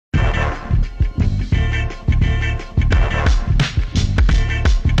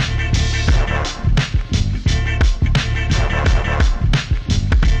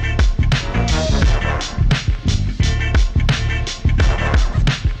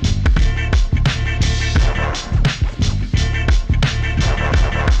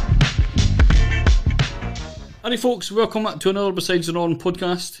folks, welcome to another Besides the Norm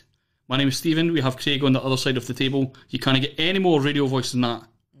podcast. My name is Stephen, we have Craig on the other side of the table. You can't get any more radio voice than that,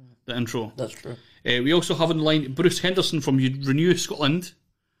 the intro. That's true. We also have on the line Bruce Henderson from Renew Scotland.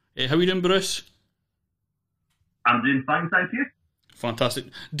 How are you doing, Bruce? I'm doing fine, thank you. Fantastic.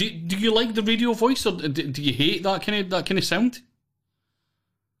 Do you like the radio voice, or do you hate that kind of sound?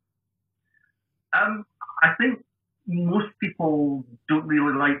 I think most people don't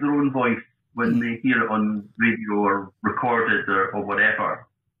really like their own voice when they hear it on radio or recorded or whatever.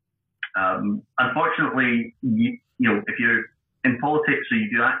 Unfortunately, you know, if you're in politics or you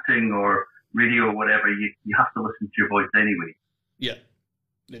do acting or radio or whatever, you have to listen to your voice anyway. Yeah,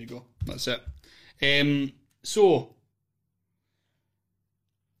 there you go. That's it. So,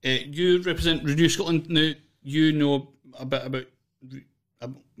 you represent Renew Scotland now. You know a bit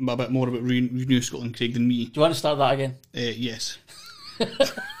more about Renew Scotland, Craig, than me. Do you want to start that again? Yes.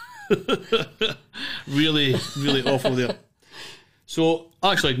 really awful there. So,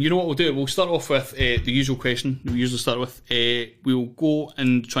 actually, you know what we'll do? We'll start off with the usual question we usually start with. We'll go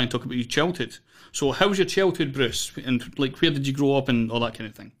and try and talk about your childhood. So, how was your childhood, Bruce? And, like, where did you grow up and all that kind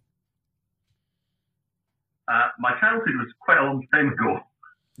of thing? My childhood was quite a long time ago.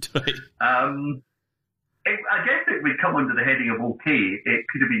 Right. I guess it would come under the heading of okay. It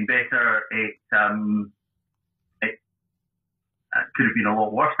could have been better. It could have been a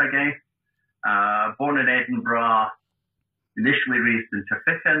lot worse, I guess. Born in Edinburgh, initially raised in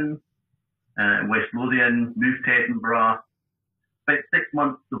Tirficcan, in West Lothian, moved to Edinburgh. Spent 6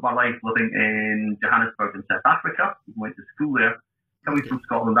 months of my life living in Johannesburg in South Africa. Went to school there. Coming from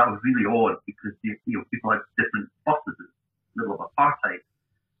Scotland, that was really odd because people had different buses, middle of apartheid.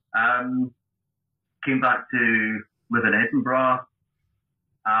 Came back to live in Edinburgh.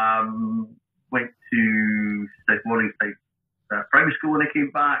 Went to South Morningside primary school when I came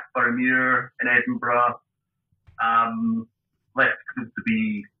back. Boroughmuir in Edinburgh. Left school to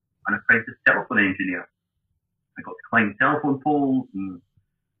be an apprentice telephone engineer. I got to climb telephone poles and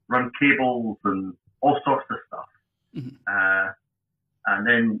run cables and all sorts of stuff. Mm-hmm. And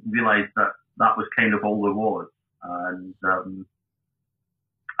then realised that was kind of all there was. And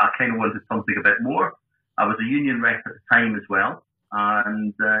I kind of wanted something a bit more. I was a union rep at the time as well,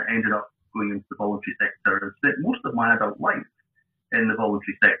 and ended up going into the voluntary sector and spent most of my adult life in the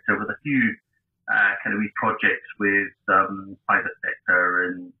voluntary sector with a few kind of wee projects with private sector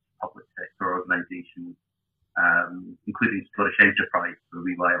and public sector organisations, including Scottish Enterprise for a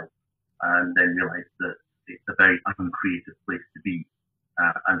wee while, and then realised that it's a very uncreative place to be.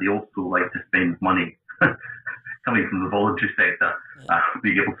 And they also like to spend money. Coming from the voluntary sector,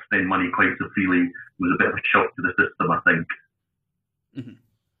 being able to spend money quite so freely was a bit of a shock to the system, I think. Mm-hmm.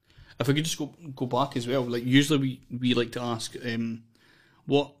 If I could just go back as well, like usually we like to ask,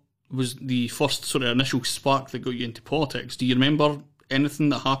 what was the first sort of initial spark that got you into politics? Do you remember anything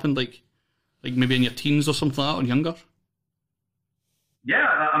that happened, like maybe in your teens or something like that, or younger? Yeah,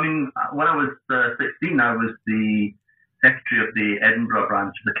 I mean, when I was 16, I was the secretary of the Edinburgh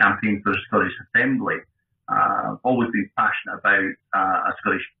branch of the Campaign for the Scottish Assembly. I've always been passionate about a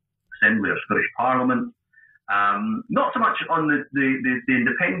Scottish Assembly or Scottish Parliament. Not so much on the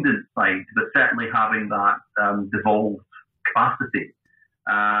independent side, but certainly having that devolved capacity.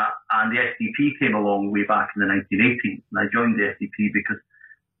 And the SDP came along way back in the 1980s, and I joined the SDP because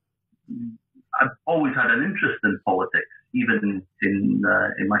I've always had an interest in politics, even in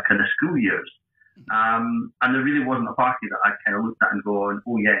my kind of school years. And there really wasn't a party that I kind of looked at and going,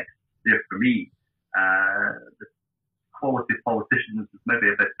 oh yes, they're for me. The quality of politicians was maybe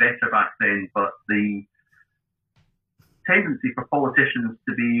a bit better back then, but the tendency for politicians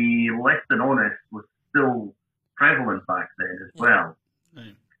to be less than honest was still prevalent back then as well.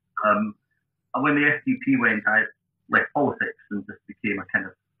 Right. And when the SDP went, I left politics and just became a kind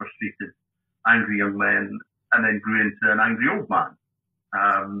of frustrated, angry young man, and then grew into an angry old man.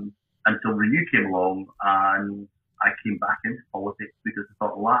 Until Renew came along, and I came back into politics because I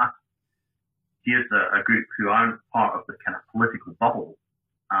thought, here's a group who aren't part of the kind of political bubble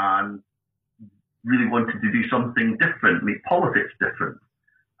and really wanted to do something different, make politics different.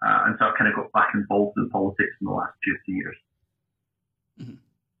 And so I kind of got back involved in politics in the last 2 years. Mm-hmm.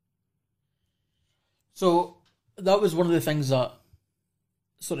 So that was one of the things that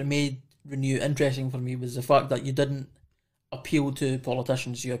sort of made Renew interesting for me, was the fact that you didn't appeal to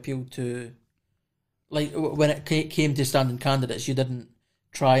politicians, you appealed to, like, when it came to standing candidates, you didn't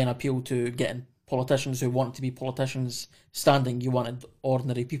try and appeal to getting politicians who want to be politicians standing. You wanted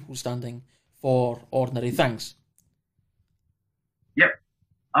ordinary people standing for ordinary things. Yep,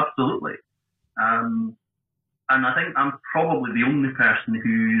 absolutely. And I think I'm probably the only person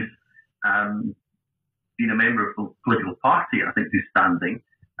who's been a member of the political party, I think, who's standing.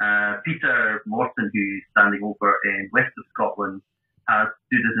 Peter Morton, who's standing over in west of Scotland, has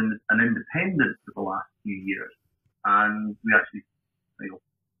stood as an independent for the last few years. And we actually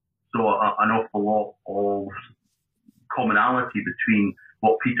saw an awful lot of commonality between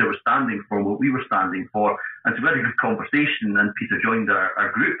what Peter was standing for and what we were standing for. And so we had a good conversation, and Peter joined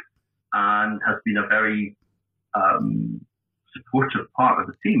our group and has been a very supportive part of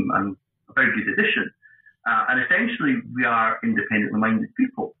the team and a very good addition. And essentially, we are independently minded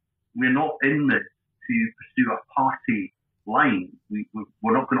people. We're not in this to pursue a party line.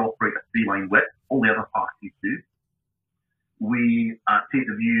 We're not going to operate a three-line whip. All the other parties do. We take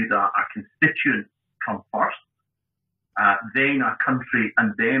the view that our constituents come first, then our country,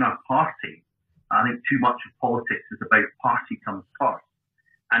 and then our party. I think too much of politics is about party comes first.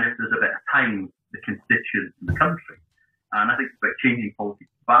 And if there's a bit of time, the constituents and the country. And I think it's about changing politics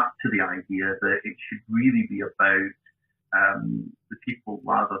back to the idea that it should really be about the people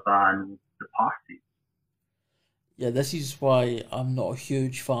rather than the party. Yeah, this is why I'm not a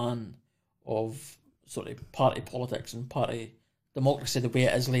huge fan of sort of party politics and party democracy the way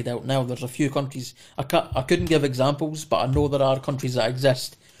it is laid out now. There's a few countries, I couldn't give examples, but I know there are countries that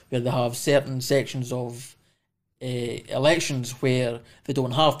exist where they have certain sections of elections where they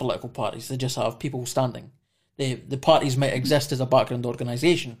don't have political parties, they just have people standing. The parties might exist as a background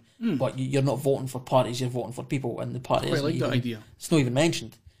organisation, but you're not voting for parties, you're voting for people, and the party I like that idea. It's not even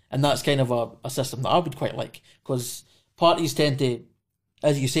mentioned. And that's kind of a system that I would quite like, because parties tend to,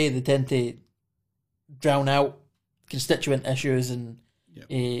 as you say, they tend to drown out constituent issues and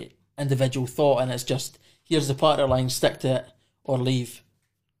individual thought, and it's just, here's the party line, stick to it or leave.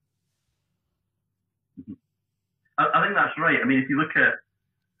 I think that's right. I mean, if you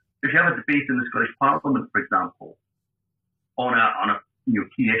have a debate in the Scottish Parliament, for example, on a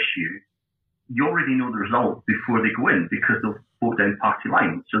key issue, you already know the result before they go in because they'll vote down party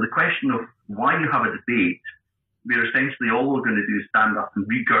lines. So the question of why you have a debate where essentially all we're going to do is stand up and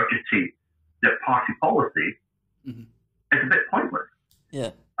regurgitate their party policy is a bit pointless.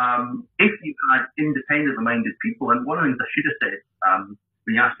 Yeah. If you had independently minded people, and one of the things I should have said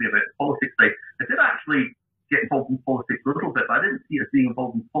when you asked me about the politics side, I did actually get involved in politics a little bit, but I didn't see it as being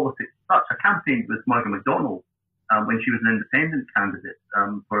involved in politics as such. I campaigned with Margaret MacDonald when she was an independent candidate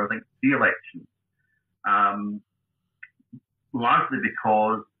for, I think, 3 elections. Largely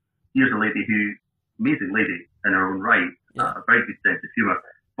because here's a lady amazing lady in her own right, a very good sense of humour,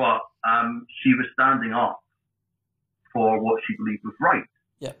 but she was standing up for what she believed was right.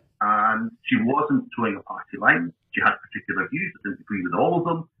 Yeah. And she wasn't towing a party line. She had particular views. I didn't agree with all of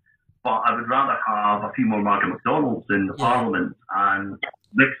them. But I would rather have a few more Margaret MacDonalds in the Parliament and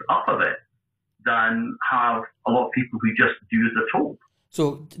mix it up a bit than have a lot of people who just do as they're told.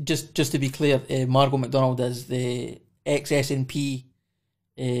 So just to be clear, Margaret MacDonald is the ex-SNP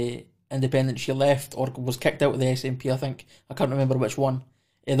independent. She left or was kicked out of the SNP, I think. I can't remember which one.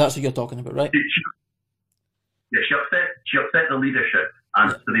 That's what you're talking about, right? She upset the leadership,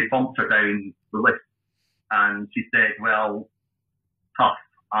 and so they bumped her down the list. And she said, well, tough.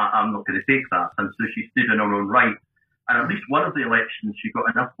 I'm not going to take that. And so she stood in her own right. And at least one of the elections, she got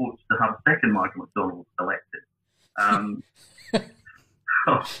enough votes to have a second Margaret MacDonald elected.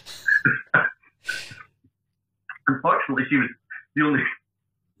 Unfortunately, she was the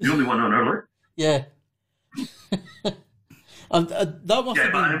only one on her list. Yeah. And that must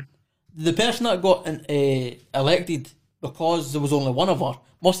have been the person that got elected because there was only one of her.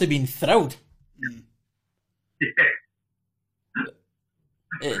 Must have been thrilled.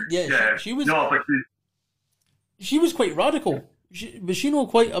 She was. No, but she was quite radical. Was she not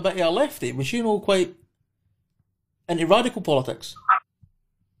quite a bit of a lefty? Was she not quite into radical politics?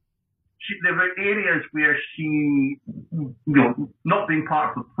 There were areas where she, not being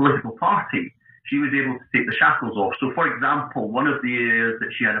part of a political party, she was able to take the shackles off. So, for example, one of the areas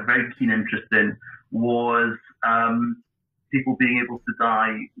that she had a very keen interest in was people being able to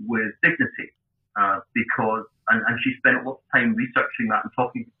die with dignity, because, and she spent a lot of time researching that and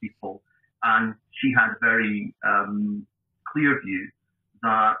talking to people, and she had a very clear view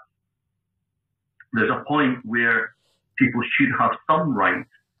that there's a point where people should have some right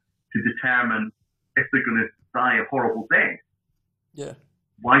to determine if they're going to die a horrible death. Yeah.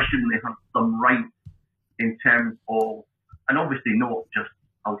 Why shouldn't they have some right in terms of, and obviously not just,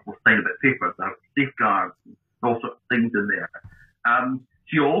 we'll sign a bit of paper, there are safeguards, all sorts of things in there.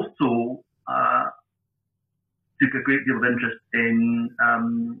 She also took a great deal of interest in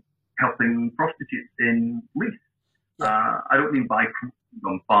helping prostitutes in Leith. I don't mean by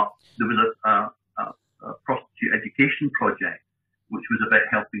them, but there was a prostitute education project which was about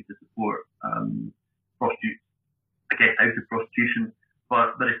helping to support prostitutes, get out of prostitution.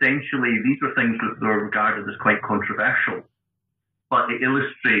 But essentially, these were things that were regarded as quite controversial. But it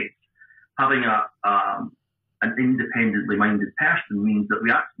illustrates having an independently minded person means that we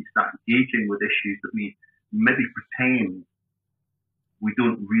actually start engaging with issues that we maybe pretend we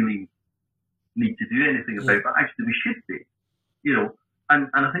don't really need to do anything about, but actually we should be, and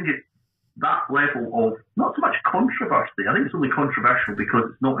I think it's that level of not so much controversy. I think it's only controversial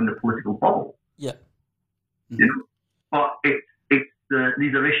because it's not in the political bubble. Yeah. Mm-hmm. But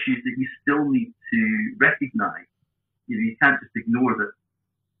these are issues that you still need to recognise. You can't just ignore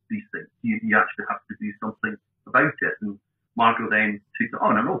these things. You actually have to do something about it. And Margot then took it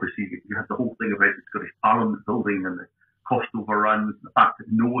on, and obviously you had the whole thing about the Scottish Parliament building and the cost overruns, and the fact that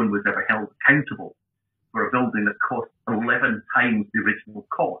no one was ever held accountable for a building that cost 11 times the original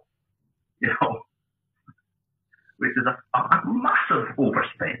cost, which is a massive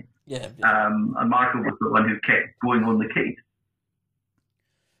overspend. Yeah. And Margot was the one who kept going on the case.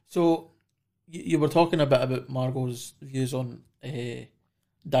 So you were talking a bit about Margot's views on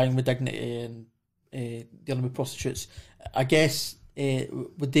dying with dignity and dealing with prostitutes. I guess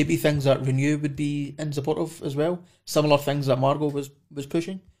would they be things that Renew would be in support of as well? Similar things that Margot was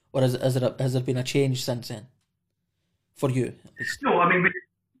pushing, or has there been a change since then for you? No, I mean,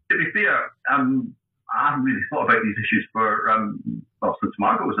 to be fair, I haven't really thought about these issues since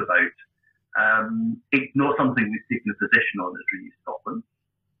Margot was about. It's not something we've taken a position on as Renew Scotland.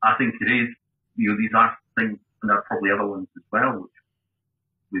 I think it is, these are things, and there are probably other ones as well, which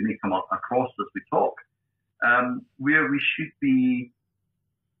we may come across as we talk, where we should be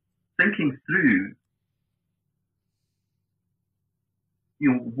thinking through,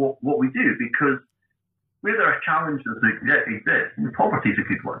 what we do, because where there are challenges that exist, and poverty is a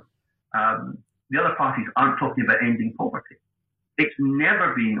good one. The other parties aren't talking about ending poverty. It's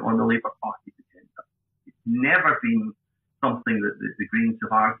never been on the Labour Party's agenda. It's never been something that the Greens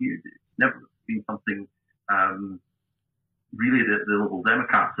have argued. It's never been something really that the Liberal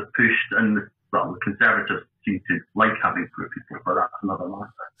Democrats have pushed, and the Conservatives seem to like having poor people, but that's another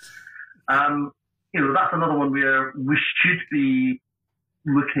matter. That's another one where we should be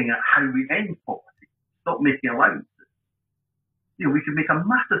looking at how we end poverty, stop making allowances. We can make a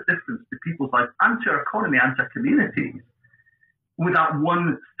massive difference to people's lives and to our economy and to our communities with that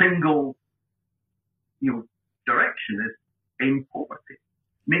one single, direction is end poverty.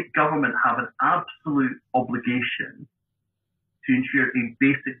 Make government have an absolute obligation to ensure a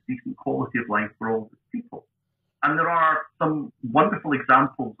basic, decent quality of life for all the people. And there are some wonderful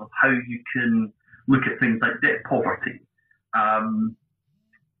examples of how you can look at things like debt poverty.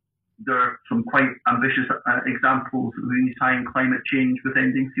 There are some quite ambitious examples when you tie in climate change with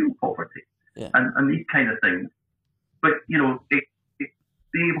ending fuel poverty, and these kind of things. But, it's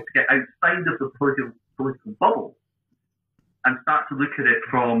being able to get outside of the political bubble and start to look at it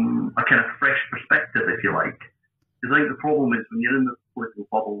from a kind of fresh perspective, if you like. Because I think the problem is when you're in the political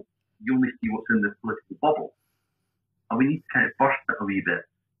bubble, you only see what's in the political bubble. And we need to kind of burst it a wee bit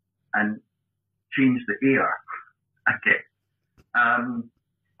and change the air, I guess.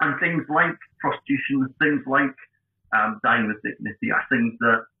 And things like prostitution, things like dying with dignity are things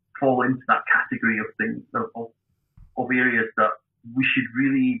that fall into that category of things, of areas that we should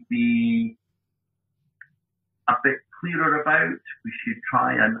really be a bit clearer about. We should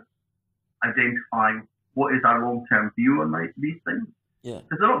try and identify what is our long-term view on these things.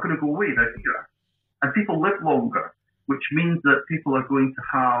 Because they're not going to go away, they're here. And people live longer, which means that people are going to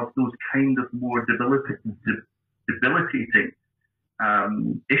have those kind of more debilitating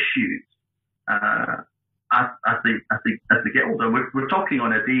issues as they get older. We're talking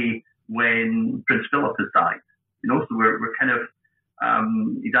on a day when Prince Philip has died. So we're kind of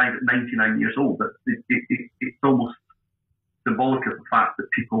he died at 99 years old. But it's almost symbolic of the fact that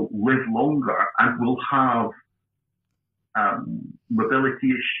people live longer and will have mobility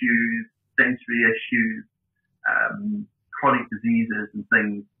issues, sensory issues, chronic diseases and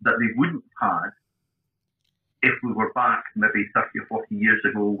things that they wouldn't have had if we were back maybe 30 or 40 years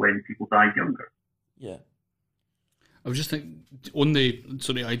ago when people died younger. Yeah. I was just thinking, on the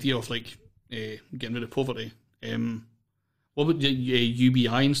sort of idea of getting rid of poverty, what would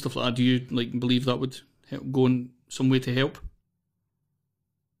UBI and stuff like that, do you believe that would go in some way to help?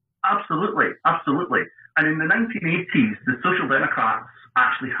 Absolutely. And in the 1980s, the Social Democrats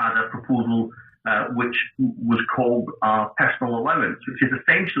actually had a proposal which was called personal allowance, which is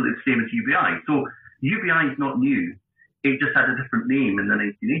essentially the same as UBI. So UBI is not new. It just had a different name in the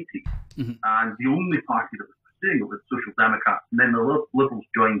 1980s. Mm-hmm. And the only party that was pursuing it was Social Democrats. And then the Liberals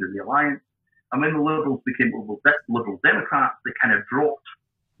joined in the alliance. And when the Liberals became Liberal Democrats, they kind of dropped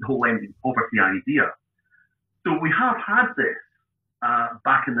the whole ending poverty idea. So we have had this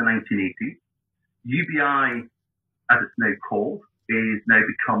back in the 1980s. UBI, as it's now called, is now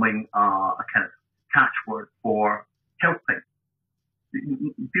becoming a kind of catchword for helping.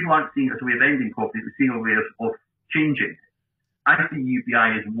 People aren't seeing it as a way of ending poverty, they're seeing a way of changing. I think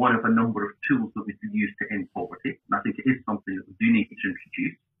UBI is one of a number of tools that we can use to end poverty, and I think it is something that we do need to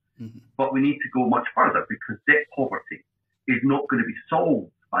introduce. Mm-hmm. But we need to go much further, because debt poverty is not going to be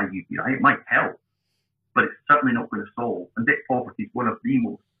solved by UBI. It might help, but it's certainly not going to solve. And debt poverty is one of the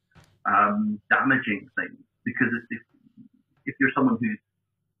most damaging things, because if you're someone who's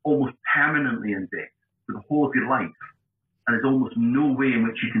almost permanently in debt for the whole of your life, and there's almost no way in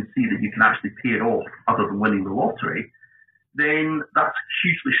which you can see that you can actually pay it off other than winning the lottery, then that's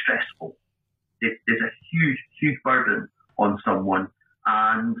hugely stressful. It is a huge, huge burden on someone,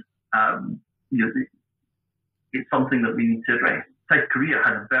 and it's something that we need to address. South Korea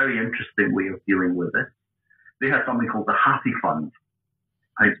had a very interesting way of dealing with this. They had something called the Happy Fund.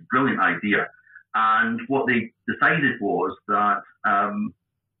 It's a brilliant idea. And what they decided was that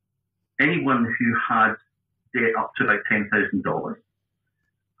anyone who had debt up to about $10,000,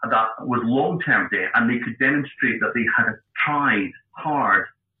 that was long-term debt, and they could demonstrate that they had tried hard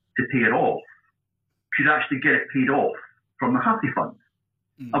to pay it off, could actually get it paid off from the Happy Fund.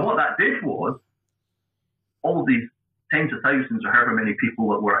 Mm-hmm. And what that did was, all of these tens of thousands or however many people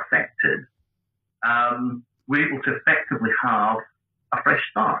that were affected were able to effectively have a fresh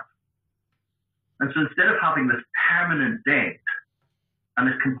start. And so instead of having this permanent debt and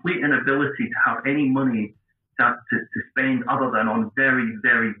this complete inability to have any money to spend other than on very,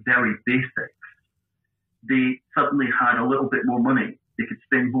 very, very basics, they suddenly had a little bit more money. They could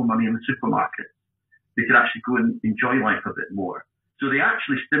spend more money in the supermarket. They could actually go and enjoy life a bit more. So they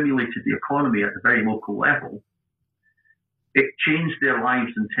actually stimulated the economy at a very local level. It changed their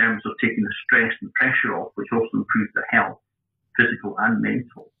lives in terms of taking the stress and pressure off, which also improved their health, physical and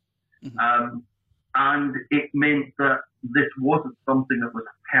mental. Mm-hmm. And it meant that this wasn't something that was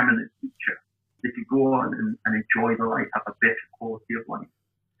a permanent feature. They could go on and enjoy their life, have a better quality of life.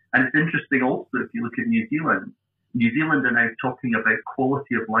 And it's interesting also, if you look at New Zealand are now talking about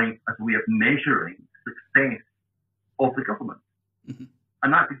quality of life as a way of measuring success of the government. Mm-hmm.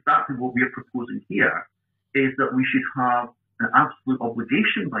 And that's exactly what we're proposing here, is that we should have an absolute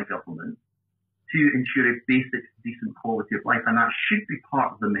obligation by government to ensure a basic, decent quality of life. And that should be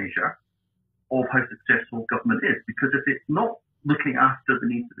part of the measure of how successful government is. Because if it's not looking after the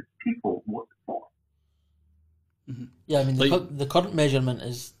needs of its people, what's it for? Mm-hmm. Yeah, I mean, the current measurement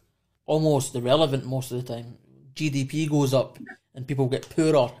is almost irrelevant most of the time. GDP goes up and people get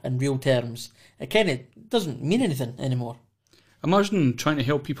poorer in real terms. It kind of doesn't mean anything anymore. Imagine trying to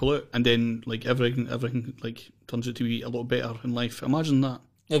help people out and then like everything like turns out to be a lot better in life. Imagine that.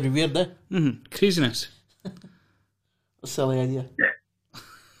 It'd be weird, eh? Mm-hmm. Craziness. A silly idea. Yeah.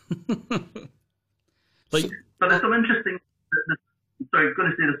 But there's some interesting.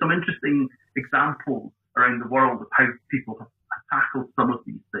 There's some interesting examples around the world of how people have tackled some of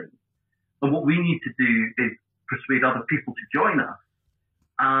these things. And what we need to do is persuade other people to join us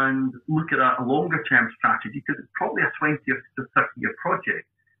and look at a longer term strategy, because it's probably a 20 or 30 year project.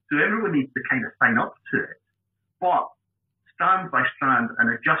 So everyone needs to kind of sign up to it. But strand by strand and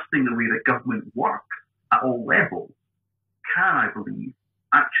adjusting the way that government works at all levels can, I believe,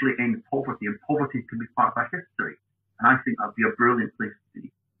 actually end poverty, and poverty can be part of our history. And I think that'd be a brilliant place to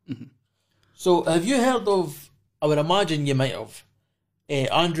be. Mm-hmm. So have you heard of, I would imagine you might have,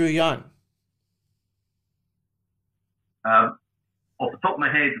 Andrew Yang? Off the top of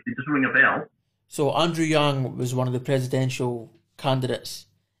my head, it just ring a bell. So Andrew Yang was one of the presidential candidates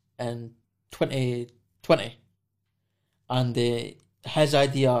in 2020, and his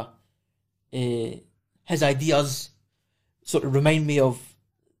ideas sort of remind me of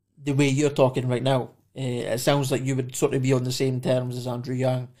the way you're talking right now. It sounds like you would sort of be on the same terms as Andrew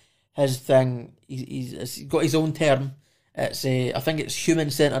Yang. His thing, he's got his own term. It's I think it's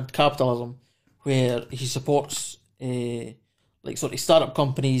human-centered capitalism, where he supports like sort of startup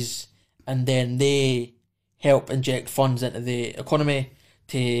companies, and then they help inject funds into the economy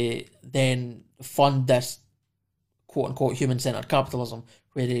to then fund this quote-unquote human-centered capitalism,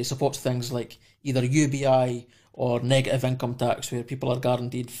 where he supports things like either UBI or negative income tax, where people are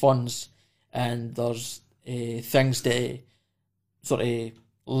guaranteed funds, and there's things to sort of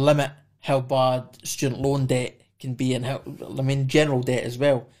limit how bad student loan debt can be, and how, I mean, general debt as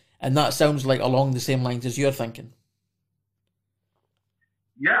well. And that sounds like along the same lines as you're thinking.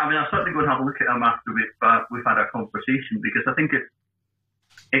 Yeah, I mean, I'll certainly go and have a look at him after we've had our conversation, because I think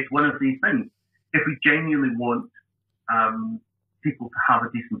it's one of these things. If we genuinely want people to have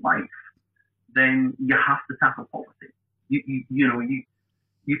a decent life, then you have to tackle poverty.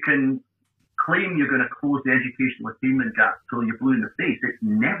 You can claim you're going to close the educational attainment gap till you're blue in the face. It's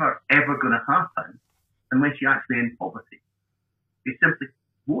never, ever going to happen unless you actually end poverty. It simply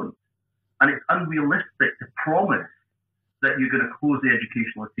won't. And it's unrealistic to promise that you're going to close the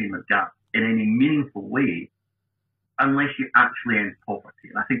educational attainment gap in any meaningful way unless you actually end poverty.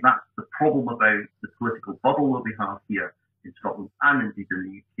 And I think that's the problem about the political bubble that we have here in Scotland and indeed in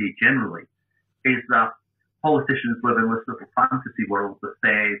the UK generally, is that politicians live in this little fantasy world that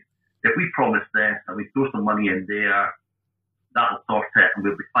says, if we promise this and we throw some money in there, that'll sort it and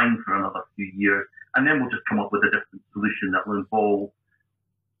we'll be fine for another few years. And then we'll just come up with a different solution that will involve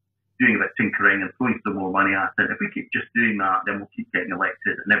doing a bit of tinkering and throwing some more money at it. If we keep just doing that, then we'll keep getting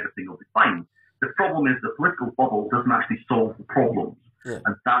elected and everything will be fine. The problem is the political bubble doesn't actually solve the problems. Yeah.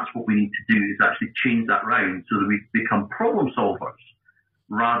 And that's what we need to do, is actually change that round so that we become problem solvers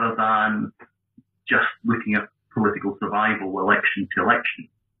rather than just looking at political survival election to election.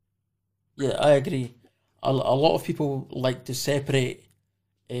 Yeah, I agree. A lot of people like to separate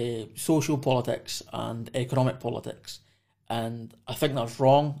social politics and economic politics, and I think that's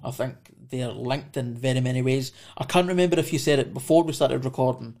wrong. I think they're linked in very many ways. I can't remember if you said it before we started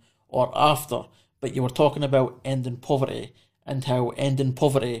recording or after, but you were talking about ending poverty and how ending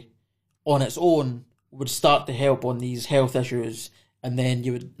poverty on its own would start to help on these health issues, and then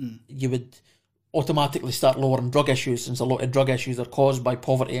you would automatically start lowering drug issues, since a lot of drug issues are caused by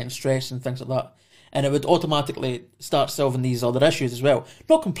poverty and stress and things like that. And it would automatically start solving these other issues as well.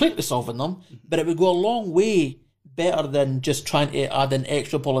 Not completely solving them, but it would go a long way better than just trying to add in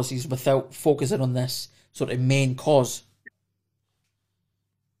extra policies without focusing on this sort of main cause.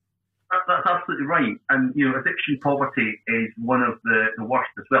 That's absolutely right. And, addiction poverty is one of the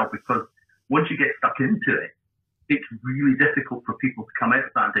worst as well, because once you get stuck into it, it's really difficult for people to come out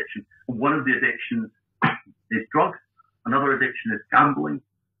of that addiction. One of the addictions is drugs. Another addiction is gambling.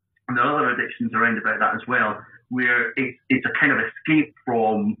 And there are other addictions around about that as well, where it's a kind of escape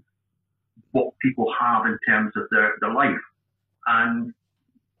from what people have in terms of their life. And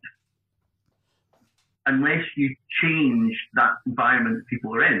unless you change that environment that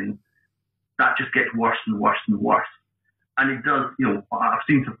people are in, that just gets worse and worse and worse. And it does, I've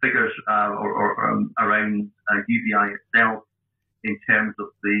seen some figures around UBI itself in terms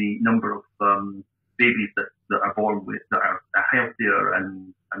of the number of babies that are born with that are healthier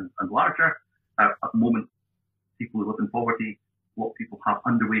and larger. At the moment, people who live in poverty, a lot of people have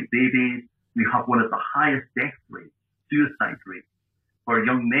underweight babies. We have one of the highest death rates, suicide rates, for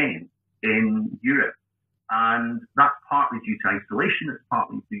young men in Europe. And that's partly due to isolation, it's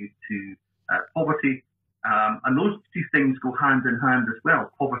partly due to poverty. And those two things go hand in hand as well,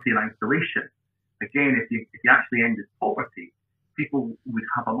 poverty and isolation. Again, if you actually ended poverty, people would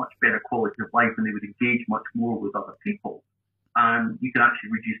have a much better quality of life and they would engage much more with other people. And you can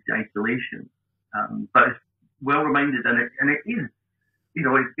actually reduce the isolation. But it's well reminded, and it is,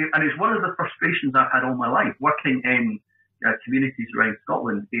 and it's one of the frustrations I've had all my life working in communities around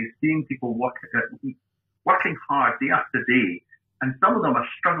Scotland, is seeing people working hard day after day, and some of them are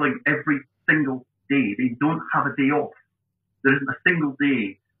struggling every single day. They don't have a day off. There isn't a single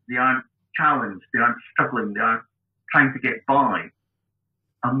day they aren't challenged, they aren't struggling, they aren't trying to get by.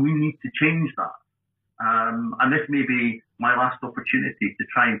 And we need to change that. And this may be my last opportunity to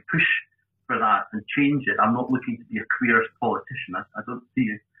try and push for that and change it. I'm not looking to be a career as a politician. I don't see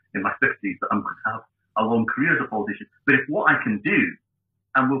in my 50s that I'm going to have a long career as a politician. But if what I can do,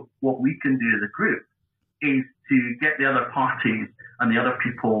 and what we can do as a group, is to get the other parties and the other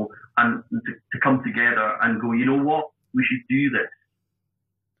people and to come together and go, you know what, we should do this,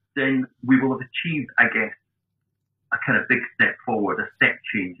 then we will have achieved, I guess, a kind of big step forward, a step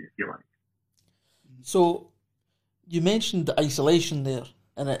change, if you like. So you mentioned the isolation there,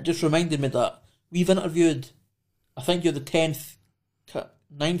 and it just reminded me that we've interviewed, I think you're the 10th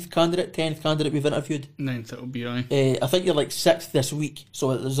candidate we've interviewed. 9th, it'll be, aye. I think you're like 6th this week,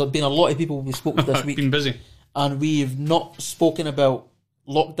 so there's been a lot of people we spoke to this week. Been busy. And we've not spoken about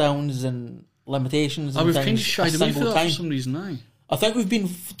lockdowns and limitations and we've things kind of shied away from that for some reason, aye. I think we've been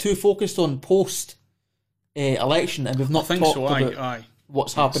too focused on post-election, and we've not talked about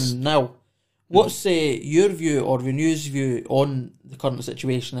what's happening now. What's your view or Renew's view on the current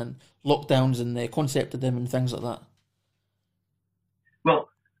situation and lockdowns and the concept of them and things like that? Well,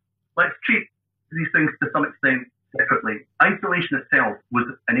 let's treat these things to some extent separately. Isolation itself was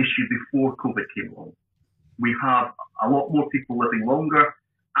an issue before COVID came along. We have a lot more people living longer,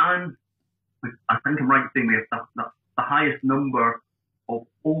 and I think I'm right in saying we have the highest number of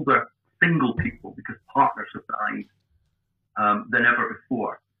older single people, because partners have died, than ever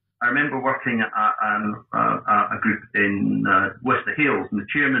before. I remember working at a group in Worcester Hills, and the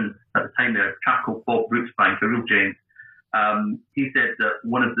chairman at the time there, Chaco Bob Brooksbank, a real gent, he said that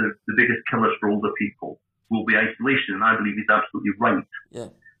one of the biggest killers for older people will be isolation, and I believe he's absolutely right. Yeah.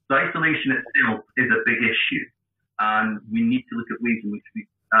 So isolation itself is a big issue, and we need to look at ways in which we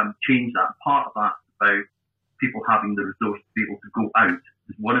change that. Part of that is about people having the resource to be able to go out.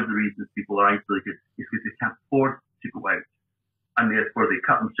 One of the reasons people are isolated is because they can't afford to go out, and therefore they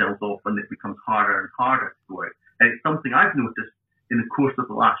cut themselves off, and it becomes harder and harder to go out. And it's something I've noticed in the course of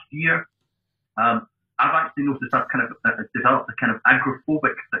the last year. I've actually noticed I've kind of developed a kind of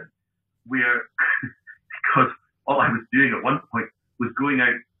agoraphobic thing, where because all I was doing at one point was going out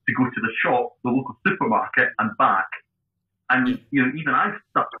to go to the shop, the local supermarket, and back. And even I've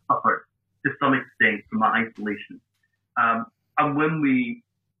suffered to some extent from that isolation. And when we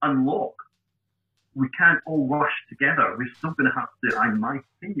unlock, we can't all rush together. We're still going to have to, in my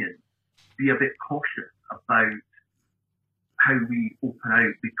opinion, be a bit cautious about how we open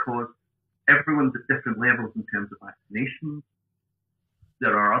out, because everyone's at different levels in terms of vaccinations.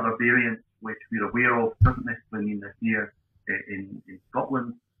 There are other variants which we're aware of, doesn't necessarily mean they're here in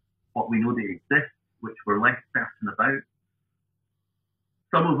Scotland, but we know they exist, which we're less certain about.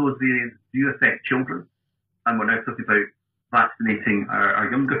 Some of those variants do affect children, and we're now talking about vaccinating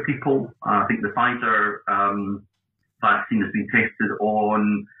our younger people. I think the Pfizer vaccine has been tested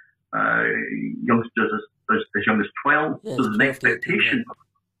on youngsters as young as 12. Yeah, so there's an expectation.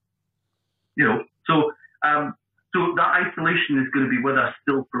 So that isolation is going to be with us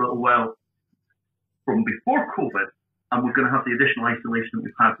still for a little while from before COVID, and we're going to have the additional isolation that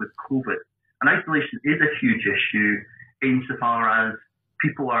we've had with COVID. And isolation is a huge issue insofar as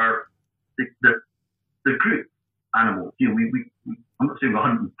people are the group animals. I'm not saying we're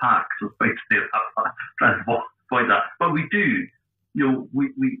hunting packs, so it's right to say that, trying to avoid that, but we do.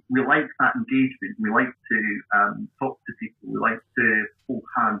 We like that engagement. We like to talk to people. We like to hold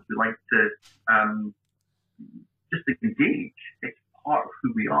hands. We like to just engage. It's part of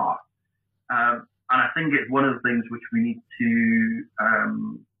who we are. And I think it's one of the things which we need to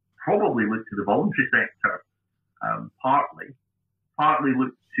probably look to the voluntary sector, partly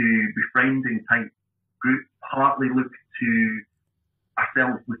look to befriending type groups, partly look to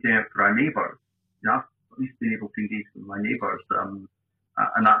ourselves looking out for our neighbours. I've at least been able to engage with my neighbours, and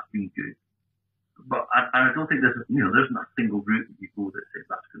that's been good. But I don't think there isn't a single route that you go that says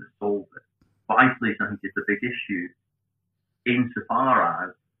that's going to solve it. But isolation, I think, is a big issue insofar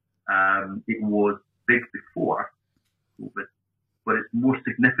as it was big before COVID, but it's more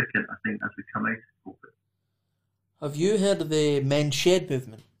significant, I think, as we come out of COVID. Have you heard of the men's shed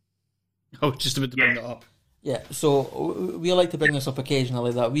movement? Oh, just about to bring that up. Yeah, so we like to bring this up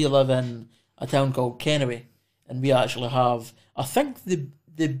occasionally, that we live in a town called Kennewy, and we actually have, I think, the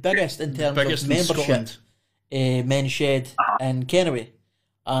biggest in terms of membership men's shed in Kennewy,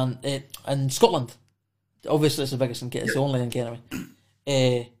 and in Scotland. Obviously, it's the biggest it's only in Kennewy,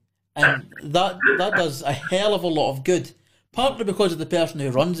 and that does a hell of a lot of good. Partly because of the person who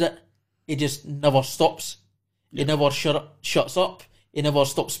runs it, he just never stops. He never shuts up. He never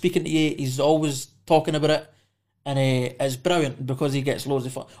stops speaking to you. He's always talking about it, and it's brilliant because he gets loads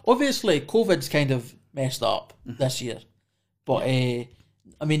of fun. Obviously, COVID's kind of messed up this year, but I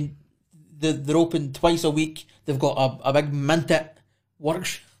mean, they're open twice a week. They've got a big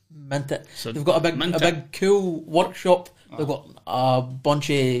They've got a big cool workshop. They've got a bunch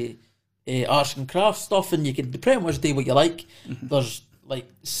of arts and crafts stuff, and you can pretty much do what you like. There's like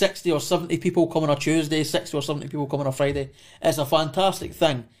 60 or 70 people coming on Tuesday, 60 or 70 people coming on Friday. It's a fantastic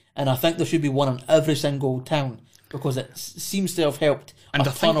thing, and I think there should be one in every single town because it seems to have helped a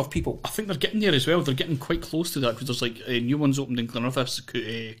ton of people. I think they're getting there as well. They're getting quite close to that because there's like new ones opened in Glenrothes,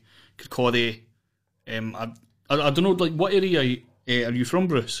 Kirkcaldy. I don't know, like what area are you from,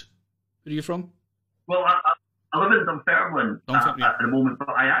 Bruce? Where are you from? Well, I live in Dunfermline at the moment, but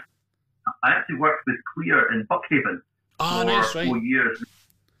I actually worked with Clear in Buckhaven for 4 years.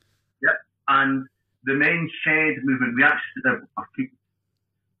 Yep. And the men's shed movement, we actually,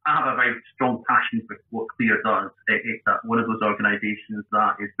 I have a very strong passion for what Clear does. It's one of those organisations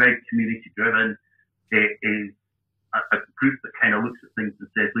that is very community driven. It is a group that kind of looks at things and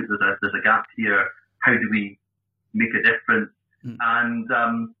says, look, there's a gap here. How do we make a difference? And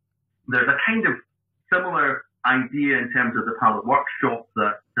there's a kind of similar idea in terms of the pallet workshop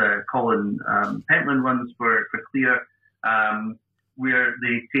that Colin Pentland runs for Clear, where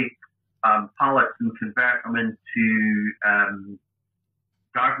they take pallets and convert them into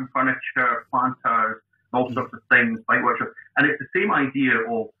garden furniture, planters, all sorts of things, bike workshop. And it's the same idea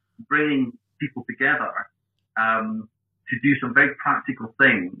of bringing people together to do some very practical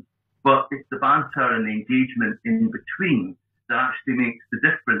things but it's the banter and the engagement in between that actually makes the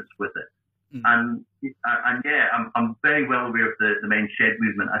difference with it. And yeah, I'm very well aware of the men's shed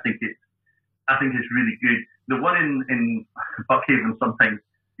movement. I think it's really good. The one in Buckhaven sometimes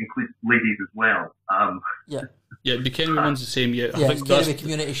includes ladies as well. Yeah, the Kenway one's the same. Yeah, yeah, I think Kenway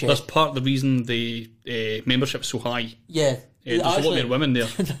Community Shed. That's part of the reason the membership's so high. Yeah, there's a lot more women there.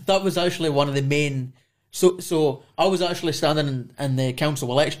 That was actually one of the main. So I was actually standing in the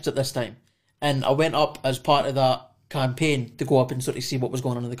council elections at this time, and I went up as part of that campaign to go up and sort of see what was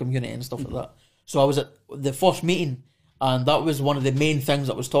going on in the community and stuff like that. So I was at the first meeting, and that was one of the main things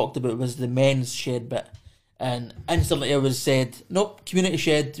that was talked about was the men's shed bit. And instantly it was said, nope, community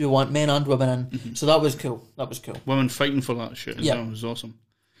shed, we want men and women in. So that was cool. Women fighting for that shit as well. It was awesome.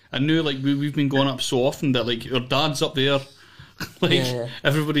 I knew like we've been going up so often that like your dad's up there,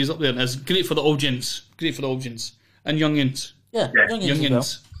 everybody's up there, and it's great for the audience. And youngins. Yeah,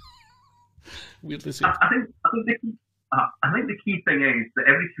 youngins. Weirdly said. I think the key thing is that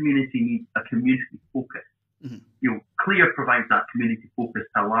every community needs a community focus. Clear provides that community focus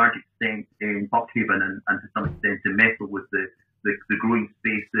to a large extent in Buckhaven and to some extent in Methil with the growing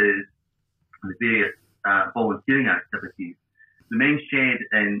spaces and the various volunteering activities. The men's shed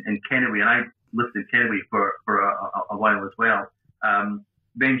in Kenway, and I lived in Kenway for a while as well.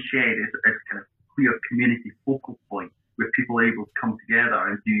 Men's shed is kind of clear community focal point where people are able to come together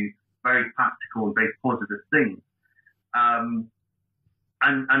and do very practical and very positive things. And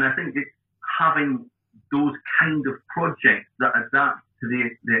I think it's having those kind of projects that adapt to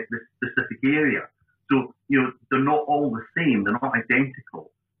the specific area. So, they're not all the same, they're not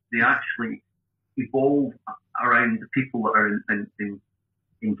identical. They actually evolve around the people that are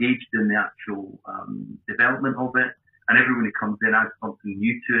engaged in the actual development of it, and everyone who comes in adds something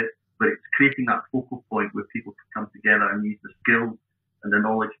new to it, but it's creating that focal point where people can come together and use their skills and their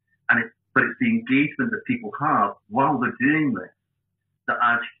knowledge, but it's the engagement that people have while they're doing this that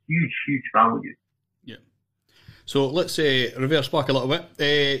adds huge value. Yeah. So let's reverse back a little bit.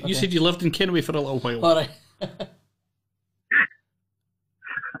 Okay. You said you lived in Kenway for a little while. All right.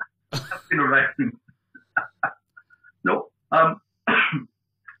 I've been around. No.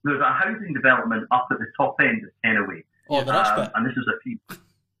 There's a housing development up at the top end of Kenway. Oh, the rich bit. And this is a few.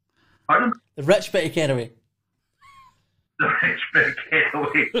 Pardon? The rich bit of Kenway. The rich bit of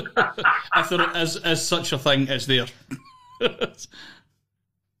Kenway. If there is such a thing as there.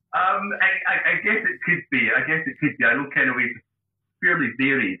 I guess it could be. I know Kenway is fairly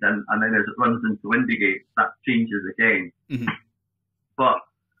varied, and then as it runs into Windygate, that changes again. But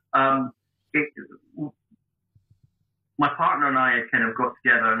my partner and I kind of got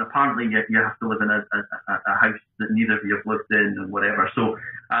together, and apparently you have to live in a house that neither of you have lived in and whatever. So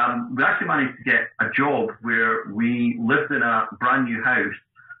we actually managed to get a job where we lived in a brand new house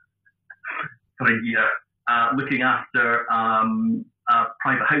for a year, looking after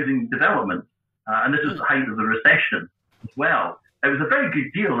private housing development. And this was the height of the recession as well. It was a very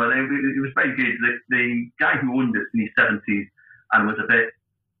good deal, and it was very good. The guy who owned it in his 70s and was a bit,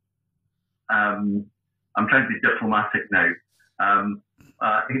 I'm trying to be diplomatic now.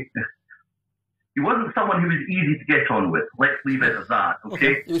 He wasn't someone who was easy to get on with. Let's leave it at that,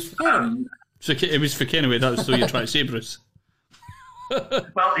 okay? It was for Kenway, that's what you're trying to say, Bruce.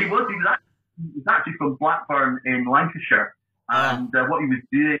 Well, he was actually from Blackburn in Lancashire. And what he was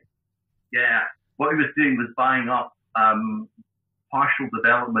doing was buying up partial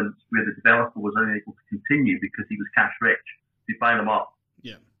developments where the developer was unable to continue because he was cash rich. He'd buy them up,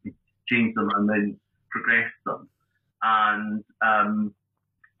 change them, and then progress them. And so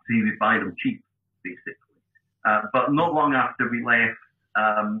he would buy them cheap, basically. But not long after we left,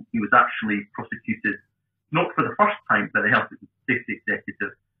 he was actually prosecuted, not for the first time by the health and safety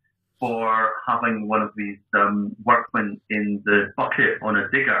executive, for having one of these workmen in the bucket on a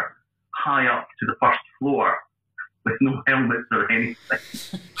digger high up to the first floor with no helmets or anything.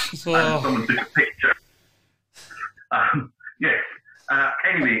 And someone took a picture. Yes.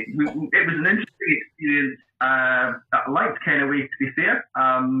 Anyway, it was an interesting experience. I liked Kenway, to be fair.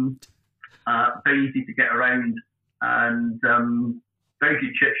 Very easy to get around and very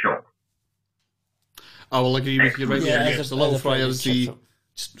good chip shop. I will agree with you right there. Yes, the Little Friars,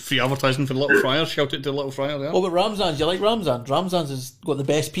 free advertising for the Little Friars. Shout out to the Little Friar there. Oh, but Ramsans, you like Ramsans? Ramsans has got the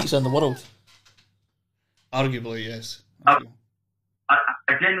best pizza in the world. Arguably, yes. I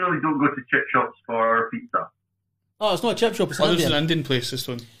generally don't go to chip shops for pizza. Oh, it's not a chip shop, it's an Indian. Indian. An Indian place, this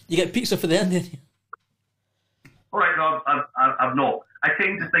one. You get pizza for the Indian. All right, no, I've not. I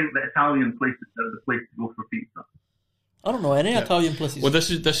tend to think that Italian places are the place to go for pizza. I don't know any Italian places. Well,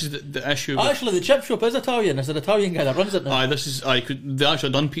 this is the issue. Actually, the chip shop is Italian. It's an Italian guy that runs it now. They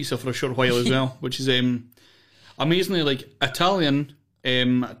actually done pizza for a short while as well, which is amazingly like Italian,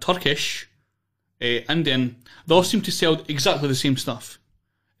 Turkish, Indian. They all seem to sell exactly the same stuff,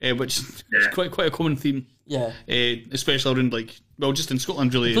 which is quite a common theme. Yeah, especially around just in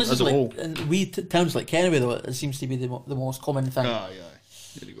Scotland really places as a whole. In towns like Kennedy, though, it seems to be the most common thing. Yeah.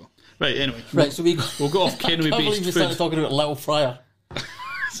 There you go. Right, anyway. Right, so we'll go off Kenway based food. We started talking about Little Fryer.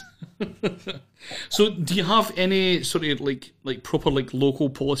 So, do you have any sort of like proper local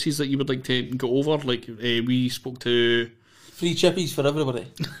policies that you would like to go over? Like we spoke to free chippies for everybody.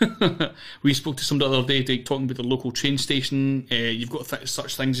 We spoke to somebody the other day talking about the local train station. You've got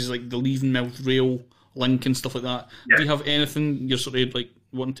such things as like the Leavenmouth Rail link and stuff like that. Yeah. Do you have anything you're sort of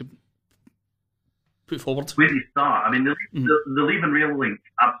wanting to put forward? Where do you start? I mean, the Leaven Rail link,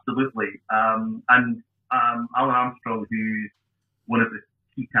 absolutely. And Alan Armstrong, who's one of the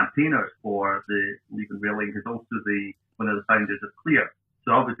key campaigners for the Leaven Rail link, is also one of the founders of Clear.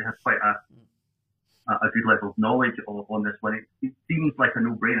 So obviously has quite a good level of knowledge on this one. It seems like a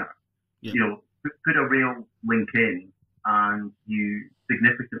no-brainer. Yeah. You know, put a rail link in and you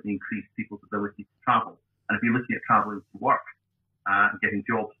significantly increase people's ability to travel. And if you're looking at travelling to work and getting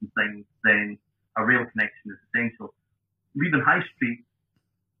jobs and things, then a rail connection is essential. Leaven High Street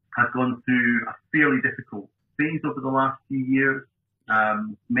has gone through a fairly difficult phase over the last few years.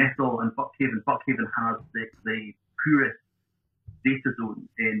 Methil and Buckhaven. Buckhaven has the poorest data zone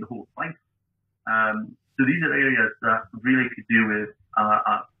in the whole of Life. So these are areas that really could do with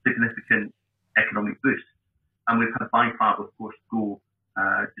a significant economic boost. And we've had BiFab, of course, go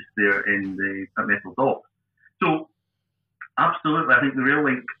just there in the Methil dock. So absolutely, I think the rail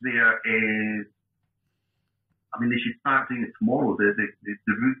link there is. I mean, they should start doing it tomorrow. The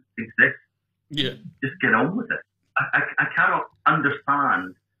route exists. Yeah. Just get on with it. I cannot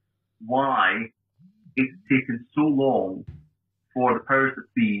understand why it's taken so long for the powers that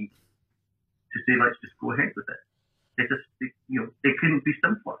be to say, let's just go ahead with it. It couldn't be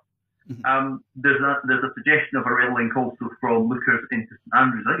simpler. Mm-hmm. There's a suggestion of a rail link also from Lookers into St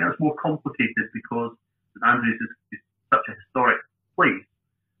Andrews. I think that's more complicated because St Andrews is such a historic place.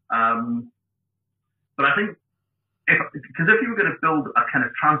 But I think because if you were going to build a kind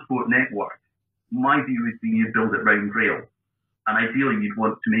of transport network, my view would be you build it round rail. And ideally, you'd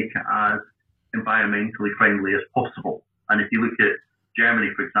want to make it as environmentally friendly as possible. And if you look at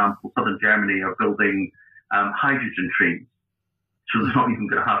Germany, for example, southern Germany are building hydrogen trains. So they're not even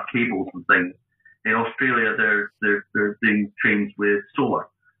going to have cables and things. In Australia, they're doing trains with solar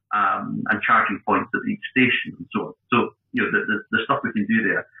and charging points at each station and so on. So, there's stuff we can do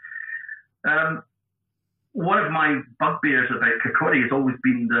there. One of my bugbears about Kirkcaldy has always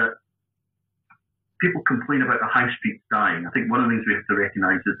been that people complain about the high streets dying. I think one of the things we have to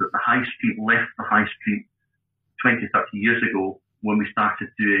recognise is that the high street left the high street 20, 30 years ago when we started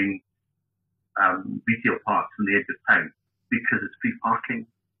doing retail parks on the edge of town because it's free parking.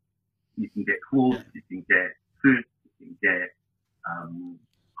 You can get clothes, you can get food, you can get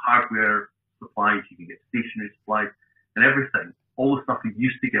hardware supplies, you can get stationery supplies and everything. All the stuff we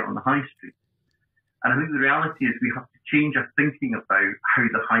used to get on the high street. And I think the reality is we have to change our thinking about how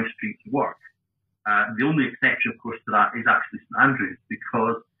the high streets work. The only exception, of course, to that is actually St Andrews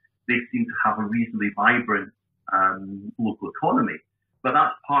because they seem to have a reasonably vibrant local economy. But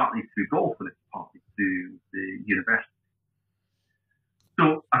that's partly through golf and it's partly through the university.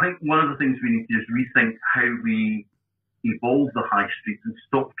 So I think one of the things we need to do is rethink how we evolve the high streets and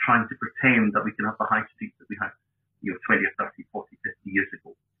stop trying to pretend that we can have the high streets that we had 20 or 30, 40, 50 years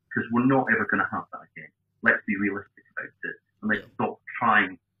ago. Because we're not ever going to have that again. Let's be realistic about it. And let's stop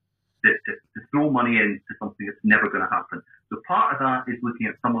trying to throw money into something that's never going to happen. So part of that is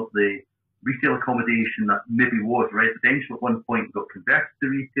looking at some of the retail accommodation that maybe was residential at one point, got converted to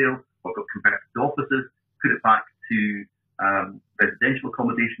retail or got converted to offices, put it back to residential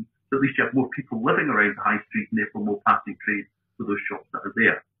accommodation. So at least you have more people living around the high street and therefore more passing trade for those shops that are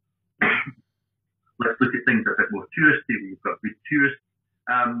there. Let's look at things that are a bit more touristy, where you've got good tourist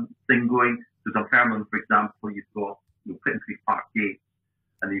thing going. So Dunfermline, for example, you've got Pittentree Park Gate,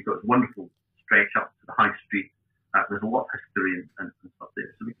 and you've got a wonderful stretch up to the high street. There's a lot of history and stuff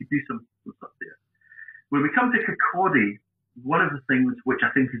there. So we could do some stuff there. When we come to Kirkcaldy, one of the things which I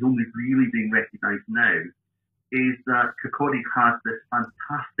think is only really being recognised now is that Kirkcaldy has this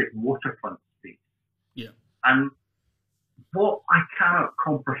fantastic waterfront space. Yeah. And what I cannot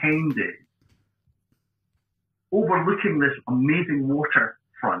comprehend is overlooking this amazing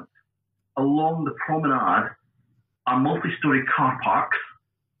waterfront along the promenade are multi-storey car parks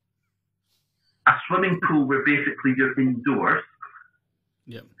a swimming pool where basically you're indoors.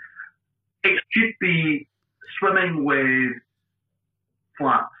 Yep. It should be swimming with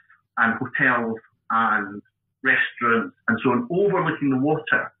flats and hotels and restaurants and so on, overlooking the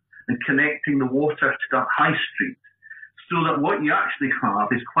water and connecting the water to that high street, so that what you actually have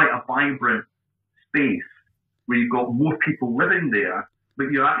is quite a vibrant space where you've got more people living there,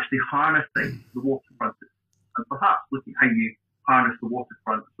 but you're actually harnessing the waterfront. And perhaps looking at how you harness the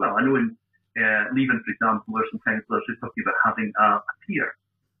waterfront as well. I know in Leven, for example, there's some councillors who are talking about having a pier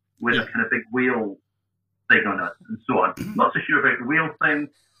with a kind of big whale thing on it and so on. Not so sure about the whale thing.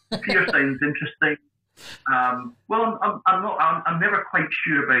 Pier sounds interesting. Well, I'm never quite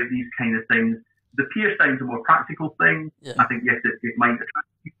sure about these kind of things. The pier sounds a more practical thing. Yeah. I think, yes, it might attract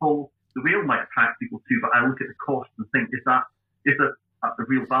people. The whale might attract people too, but I look at the cost and think, is there a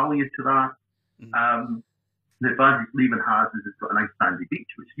real value to that? Mm-hmm. The advantage Leven has is it's got a nice sandy beach,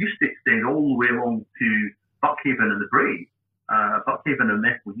 which used to extend all the way along to Buckhaven and the Bray. Buckhaven and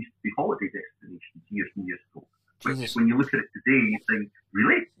Methil used to be holiday destinations years and years ago. Which, when you look at it today, you think,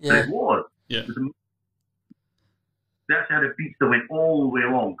 really? Yeah. But it was. Yeah. They actually had a beach that went all the way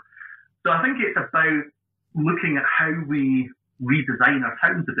along. So I think it's about looking at how we redesign our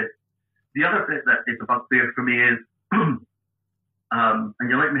towns a bit. The other bit that is a bugbear for me is, and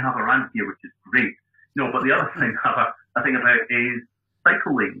you let me have a rant here, which is great. No, but the other thing I think about is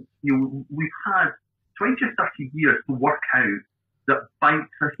cycle lanes. We've had 20 or 30 years to work out that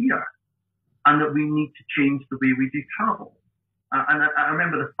bikes are here and that we need to change the way we do travel. And I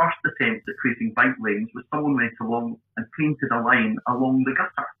remember the first attempt at creating bike lanes was someone went along and painted a line along the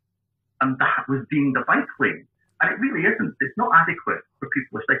gutter. And that was deemed a bike lane. And it really isn't. It's not adequate for people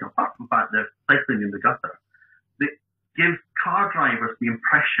who are cycling, apart from the fact they're cycling in the gutter. It gives car drivers the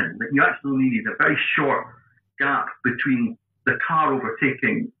impression that you actually need a very short gap between the car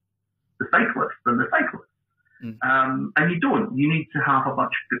overtaking the cyclist and the cyclist. And you don't. You need to have a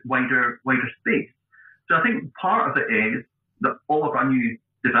much wider space. So I think part of it is that all of our new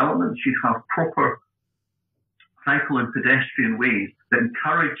developments should have proper cycle and pedestrian ways that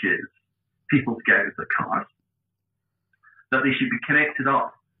encourages people to get out of their cars, that they should be connected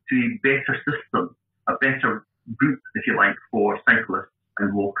up to a better system, a better route, if you like, for cyclists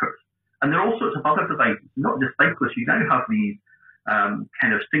and walkers. And there are all sorts of other devices, not just cyclists. You now have these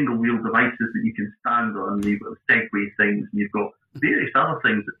kind of single-wheel devices that you can stand on. You've got Segway things, and you've got various other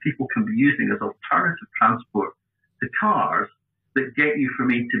things that people can be using as alternative transport to cars that get you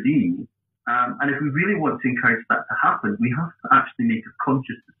from A to B. And if we really want to encourage that to happen, we have to actually make a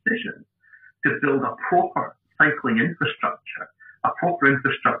conscious decision to build a proper cycling infrastructure, a proper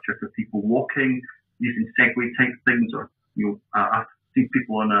infrastructure for people walking, using Segway type things, or I've seen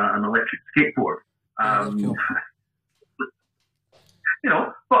people on an electric skateboard.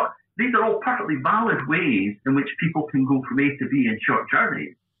 But these are all perfectly valid ways in which people can go from A to B in short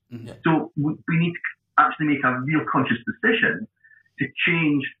journeys. Mm-hmm. So we need to actually make a real conscious decision to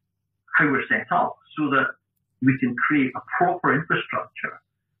change how we're set up so that we can create a proper infrastructure,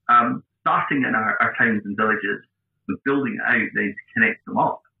 starting in our towns and villages, and building it out then to connect them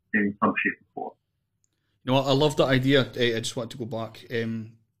up in some shape or form. I love that idea. I just want to go back.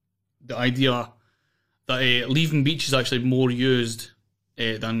 The idea that Leven Beach is actually more used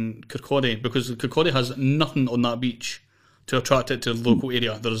than Kirkcaldy, because Kirkcaldy has nothing on that beach to attract it to the local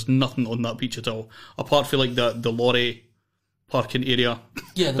area. There's nothing on that beach at all, apart from like the lorry parking area.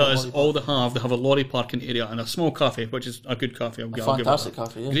 Yeah, that is all they have. They have a lorry parking area and a small cafe, which is a good cafe. Fantastic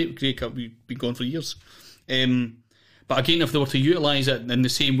cafe, yeah. Great cafe. We've been going for years. But again, if they were to utilise it in the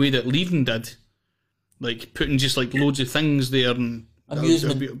same way that Leven did, like putting just like loads of things there and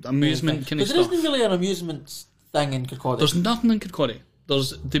amusement kind of stuff. Because there isn't really an amusement thing in Kirkcaldy. There's nothing in Kirkcaldy.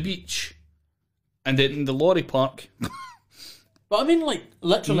 There's the beach and then the lorry park. But I mean, like,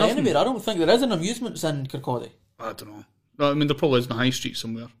 literally anywhere. I don't think there is an amusements in Kirkcaldy. I don't know. I mean, there probably is in the high street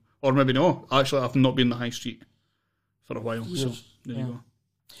somewhere. Or maybe no. Actually, I've not been in the high street for a while. So there you go.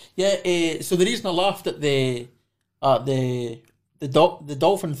 Yeah, so the reason I laughed at the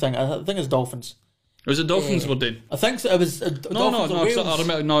dolphin thing, I think it's dolphins. Was it dolphins were doing? I think so. It was no. I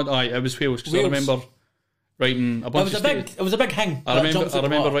remember. It was whales because I remember writing a bunch of it was a big hang. I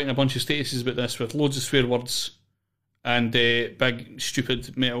remember writing a bunch of statuses about this with loads of swear words and big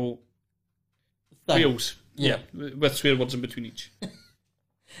stupid metal whales. Yeah, with swear words in between each. But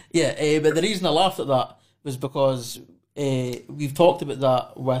the reason I laughed at that was because we've talked about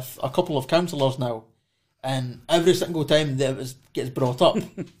that with a couple of councillors now, and every single time that it gets brought up,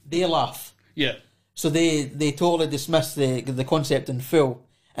 they laugh. Yeah. So they totally dismiss the concept in full,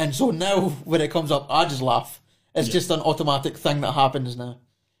 and so now when it comes up, I just laugh. It's just an automatic thing that happens now.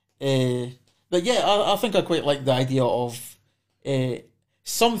 But yeah, I think I quite like the idea of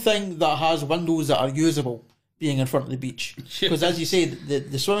something that has windows that are usable being in front of the beach. Because as you say,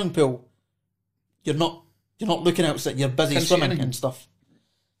 the swimming pool, you're not looking outside. You're busy swimming and stuff.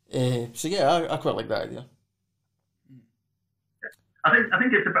 So yeah, I quite like that idea. I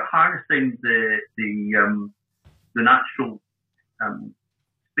think it's about harnessing the natural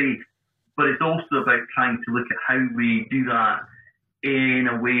space, but it's also about trying to look at how we do that in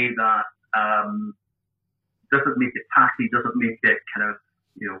a way that doesn't make it tacky, doesn't make it kind of,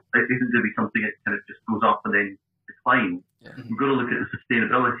 it isn't going to be something that kind of just goes up and then declines. Yeah. We've got to look at the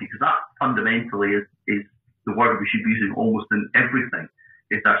sustainability, because that fundamentally is the word we should be using almost in everything,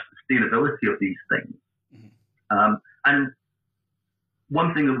 is our sustainability of these things. Mm-hmm. And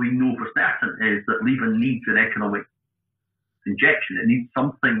one thing that we know for certain is that Leven needs an economic injection. It needs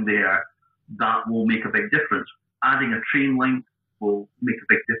something there that will make a big difference. Adding a train link will make a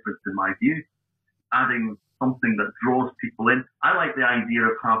big difference in my view. Adding something that draws people in. I like the idea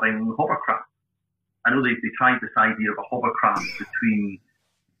of having hovercraft. I know they tried this idea of a hovercraft between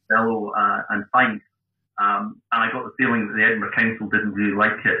Bellow and Fife, and I got the feeling that the Edinburgh Council didn't really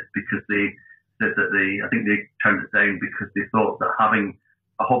like it, because they said that I think they turned it down because they thought that having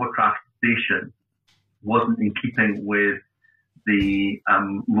a hovercraft station wasn't in keeping with the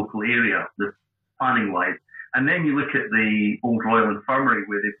local area, the planning-wise. And then you look at the Old Royal Infirmary,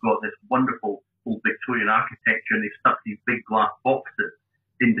 where they've got this wonderful old Victorian architecture, and they've stuck these big glass boxes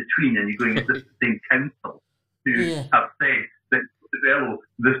in between, and you're going into the same council who have said that, well,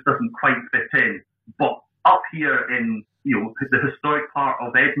 this doesn't quite fit in. But up here in the historic part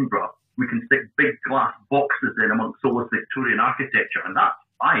of Edinburgh, we can stick big glass boxes in amongst all this Victorian architecture, and that's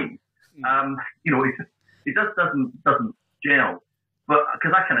fine. It just doesn't gel. But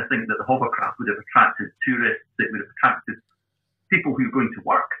because I kind of think that the hovercraft would have attracted tourists, it would have attracted people who are going to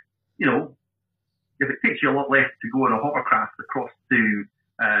work. If it takes you a lot less to go on a hovercraft across to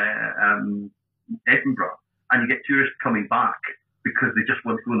Edinburgh, and you get tourists coming back because they just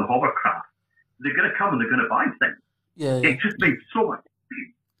want to go on the hovercraft, they're going to come and they're going to buy things. Yeah. It just makes so much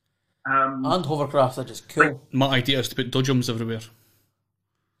sense. And hovercrafts are just cool. My idea is to put dodgems everywhere.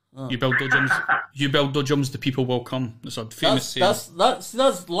 Oh. You build dodgems, the people will come. That's a famous saying.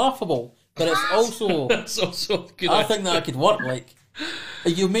 That's laughable, but it's also that's also good. I think that could work. Like,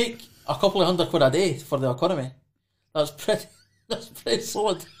 you make a couple of £100 a day for the economy. That's pretty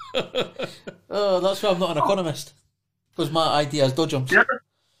solid. That's why I'm not an economist, because my idea is dodgems. The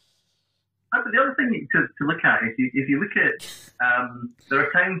other thing to look at is if you look at there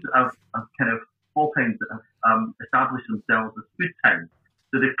are towns that have kind of small towns that have established themselves as food towns.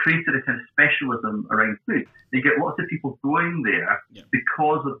 So they've created a kind of specialism around food. You get lots of people going there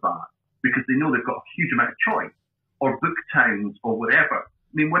because of that, because they know they've got a huge amount of choice, or book towns or whatever.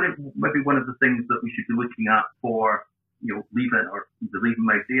 I mean, maybe one of the things that we should be looking at for Leven, or the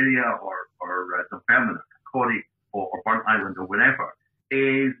Levenmouth area, or Dunfermline, or Corrie, or Burnt Island, or whatever,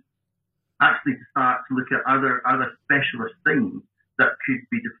 is actually to start to look at other specialist things that could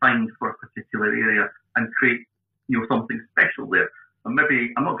be defined for a particular area and create something special there. And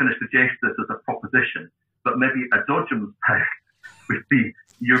maybe, I'm not going to suggest this as a proposition, but maybe a dodgems town would be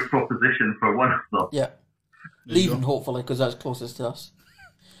your proposition for one of them. Yeah. Leven, hopefully, because that's closest to us.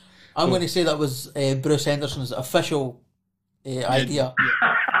 I'm going to say that was Bruce Henderson's official idea.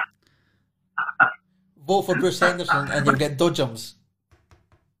 Yeah. Vote for Bruce Henderson and you'll get dodgems.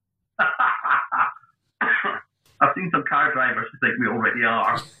 I've seen some car drivers who think we already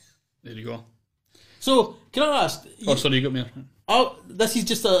are. There you go. So, can I ask... sorry, you got me. This is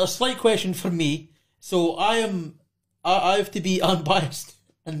just a slight question for me. So, I have to be unbiased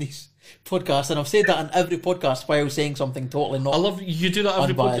in these podcasts, and I've said that in every podcast while saying something totally not. I love you do that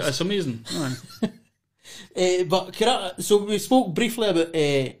every podcast. It's amazing. But so we spoke briefly about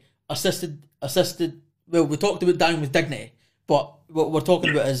assisted. Well, we talked about dying with dignity, but what we're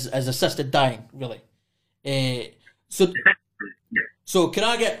talking about is assisted dying, really. So can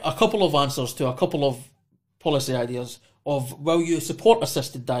I get a couple of answers to a couple of policy ideas of will you support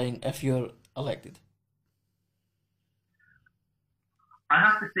assisted dying if you're elected? I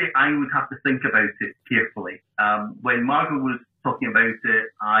have to say I would have to think about it carefully. When Margot was talking about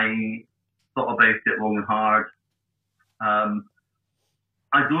it, I thought about it long and hard.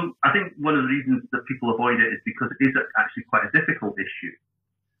 I think one of the reasons that people avoid it is because it is actually quite a difficult issue.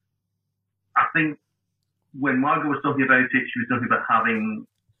 I think when Margot was talking about it, she was talking about having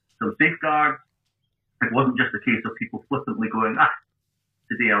some safeguards. It wasn't just a case of people flippantly going,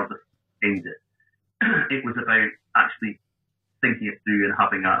 today I'll just end it. It was about actually thinking it through and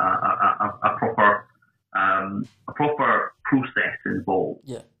having a proper process involved.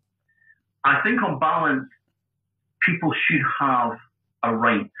 Yeah. I think on balance, people should have a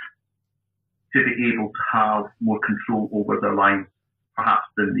right to be able to have more control over their lives, perhaps,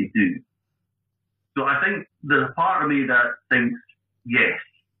 than they do. So I think there's a part of me that thinks, yes,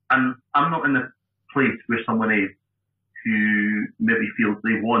 and I'm not in the place where someone is who maybe feels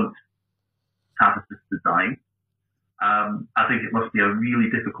they want to have assisted dying. I think it must be a really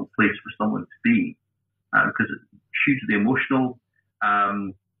difficult place for someone to be because it's hugely emotional,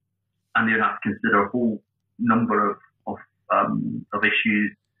 and they have to consider a whole number of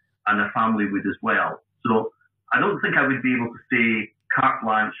issues, and their family would as well. So I don't think I would be able to say carte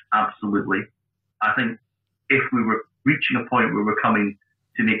blanche, absolutely. I think if we were reaching a point where we're coming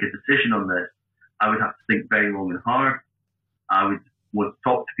to make a decision on this, I would have to think very long and hard. I would want to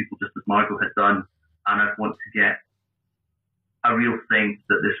talk to people just as Margot had done, and I'd want to get a real sense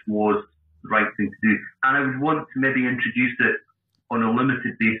that this was the right thing to do. And I would want to maybe introduce it on a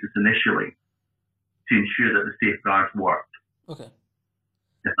limited basis initially to ensure that the safeguards worked. Okay.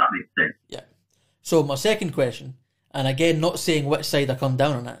 If that makes sense. Yeah. So my second question, and again, not saying which side I come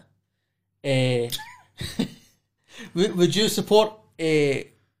down on it, would you support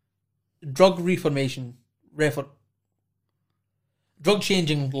drug drug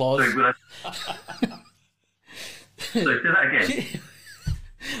changing laws? Sorry, say that again.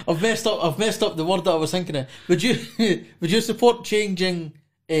 I've messed up the word that I was thinking of. Would you support changing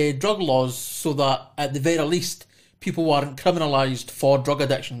drug laws so that at the very least people aren't criminalised for drug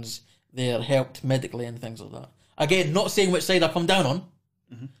addictions? They're helped medically and things like that. Again, not saying which side I come down on,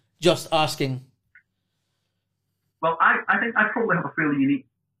 just asking. Well, I think I probably have a fairly unique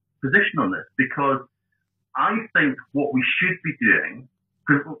position on this because I think what we should be doing,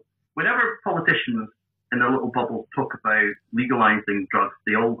 because whenever politicians in their little bubble talk about legalising drugs,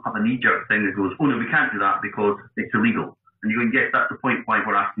 they all have a knee-jerk thing that goes, oh no, we can't do that because it's illegal. And you're going, yes, that's the point why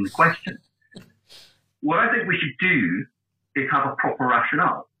we're asking the question. What I think we should do is have a proper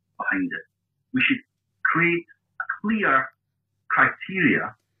rationale behind it. We should create a clear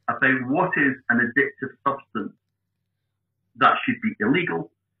criteria about what is an addictive substance that should be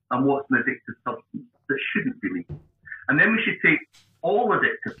illegal and what's an addictive substance that shouldn't be legal. And then we should take all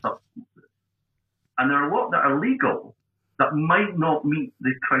addictive substances, and there are a lot that are legal that might not meet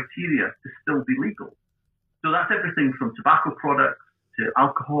the criteria to still be legal. So that's everything from tobacco products to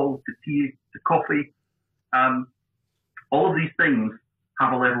alcohol to tea to coffee. All of these things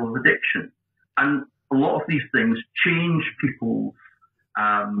have a level of addiction, and a lot of these things change people's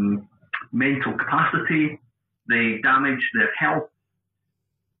mental capacity. They damage their health,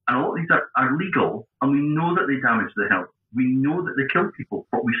 and a lot of these are legal, and we know that they damage their health. We know that they kill people,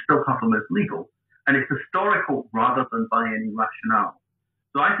 but we still have them as legal, and it's historical rather than by any rationale.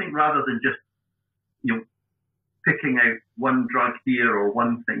 So I think rather than just picking out one drug here or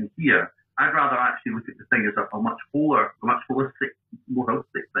one thing here, I'd rather actually look at the thing as a much holistic, more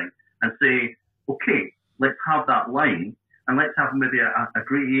holistic thing, and say, okay, let's have that line, and let's have maybe a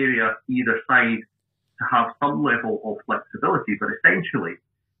grey area either side to have some level of flexibility, but essentially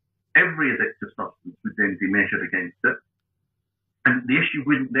every addictive substance would then be measured against it. And the issue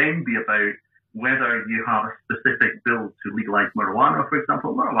wouldn't then be about whether you have a specific bill to legalise marijuana, for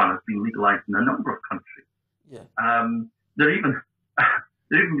example. Marijuana has been legalised in a number of countries. Yeah. There are even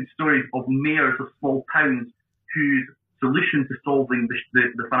been stories of mayors of small towns whose solution to solving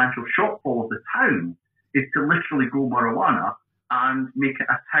the financial shortfall of the town is to literally grow marijuana and make it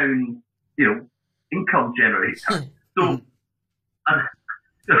a town, income generator. So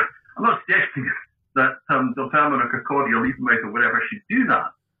I'm not suggesting that Dunfermline or Kirkcaldy or Levenmouth or whatever should do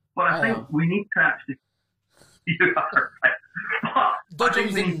that, but I think we need to actually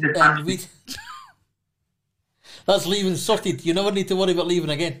That's leaving sorted. You never need to worry about leaving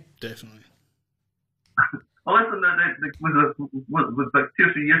again. Definitely. Well, listen, was about 2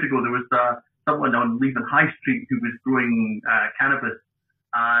 or 3 years ago, there was someone on Leven High Street who was growing cannabis,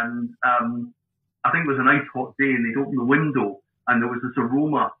 and I think it was a nice hot day, and they'd opened the window, and there was this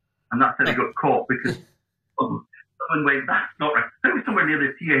aroma, and that's how they got caught, because someone went, that's not right. I think it was somewhere near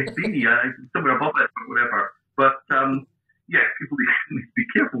the TSB, somewhere above it, or whatever. But, yeah, people need to be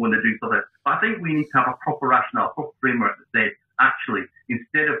careful when they're doing something. But I think we need to have a proper rationale, a proper framework that says, actually,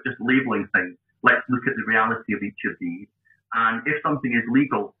 instead of just labelling things, let's look at the reality of each of these. And if something is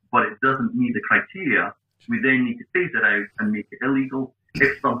legal, but it doesn't meet the criteria, we then need to phase it out and make it illegal.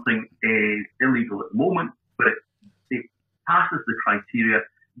 If something is illegal at the moment, but it passes the criteria,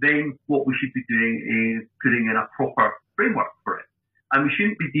 then what we should be doing is putting in a proper framework for it. And we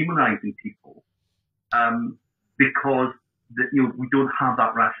shouldn't be demonising people because we don't have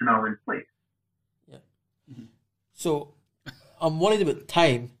that rationale in place. Yeah. Mm-hmm. So I'm worried about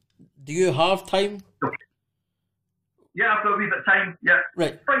time. Do you have time? Okay. Yeah, I've got a wee bit of time. Yeah,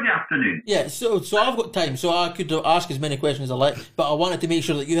 Right. Friday afternoon. Yeah, so I've got time, so I could ask as many questions as I like, but I wanted to make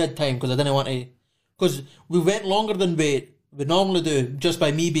sure that you had time because I didn't want to. Because we went longer than we normally do, just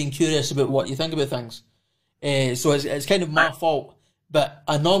by me being curious about what you think about things. So it's kind of my fault, but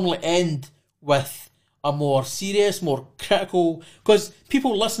I normally end with a more serious, more critical. Because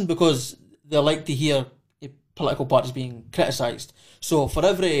people listen because they like to hear political parties being criticised. So for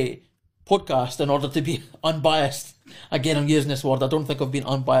every podcast, in order to be unbiased, again I'm using this word, I don't think I've been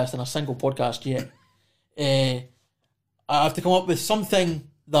unbiased in a single podcast yet, I have to come up with something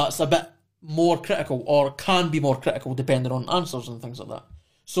that's a bit more critical, or can be more critical depending on answers and things like that.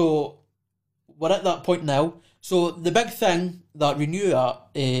 So we're at that point now. So the big thing that Renew are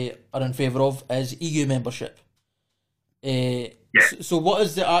in favour of is EU membership. So what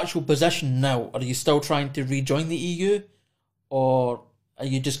is the actual position now? Are you still trying to rejoin the EU, or are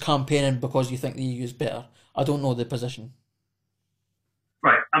you just campaigning because you think the EU is better? I don't know the position.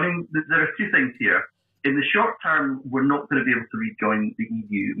 Right. I mean, there are two things here. In the short term, we're not going to be able to rejoin the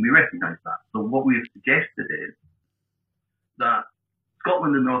EU, and we recognise that. So what we've suggested is that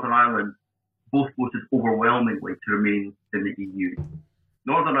Scotland and Northern Ireland both voted overwhelmingly to remain in the EU.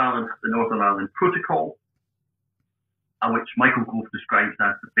 Northern Ireland has the Northern Ireland Protocol, which Michael Gove describes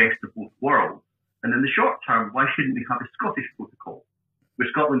as the best of both worlds. And in the short term, why shouldn't we have a Scottish protocol, where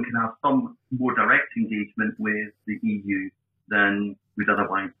Scotland can have some more direct engagement with the EU than would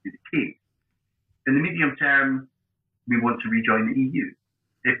otherwise be the case? In the medium term, we want to rejoin the EU.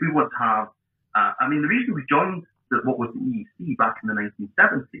 If we want to have, the reason we joined what was the EEC back in the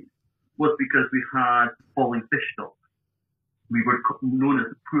 1970s was because we had falling fish stocks. We were known as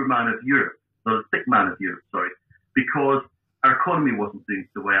the poor man of Europe, or the sick man of Europe, sorry, because our economy wasn't doing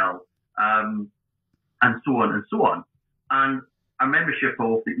so well, and so on and so on. And our membership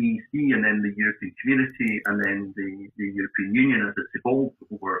of the EEC and then the European Community and then the European Union as it's evolved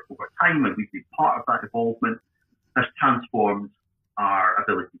over time, and we've been part of that evolvement, has transformed our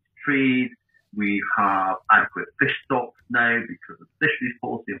ability to trade. We have adequate fish stocks now because of the fisheries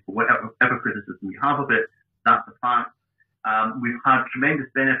policy, and for whatever criticism we have of it, that's a fact. We've had tremendous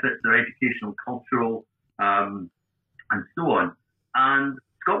benefits, they're educational, cultural, and so on. And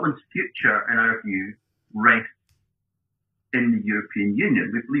Scotland's future, in our view, rests in the European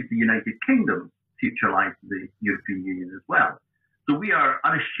Union. We believe the United Kingdom's future lies in the European Union as well. So we are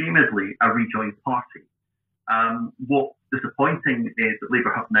unashamedly a rejoined party. What's disappointing is that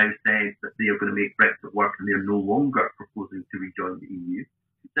Labour have now said that they are going to make Brexit work and they are no longer proposing to rejoin the EU.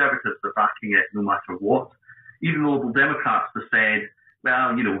 Conservatives are backing it no matter what. Even the Liberal Democrats have said,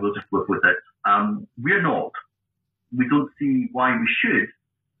 well, we'll just live with it. We're not. We don't see why we should,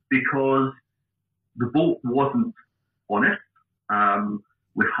 because the vote wasn't honest.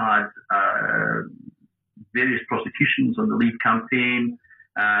 We've had various prosecutions on the Leave campaign.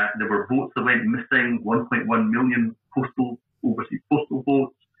 There were votes that went missing, 1.1 million overseas postal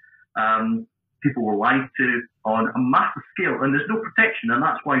votes. People were lied to on a massive scale, and there's no protection, and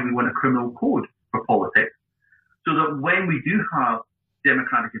that's why we want a criminal code for politics, so that when we do have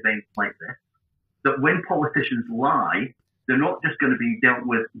democratic events like this, that when politicians lie, they're not just going to be dealt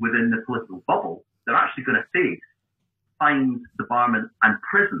with within the political bubble. They're actually going to face fines, debarment, and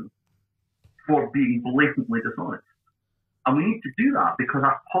prison for being blatantly dishonest. And we need to do that because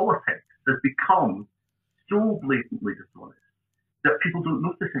our politics has become so blatantly dishonest that people don't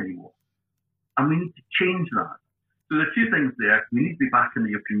notice anymore. And we need to change that. So there are two things there. We need to be back in the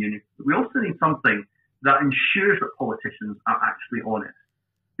European Union. But we also need something that ensures that politicians are actually honest,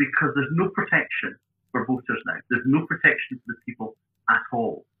 because there's no protection for voters now. There's no protection for the people at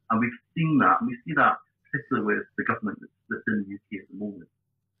all. And we've seen that. And we see that particularly with the government that's in the UK at the moment.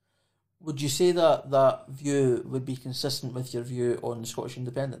 Would you say that that view would be consistent with your view on Scottish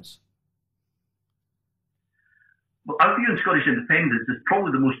independence? Well, our view on Scottish independence is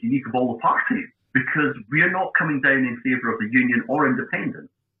probably the most unique of all the parties, because we're not coming down in favour of the union or independence.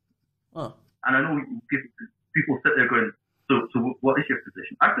 Oh. And I know people sit there going, so what is your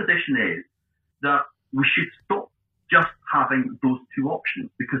position? Our position is that we should stop just having those two options,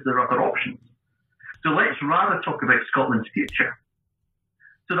 because there are other options. So let's rather talk about Scotland's future.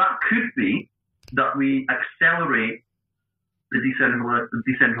 So that could be that we accelerate the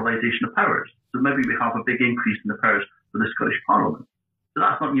decentralisation of powers. So maybe we have a big increase in the powers for the Scottish Parliament. So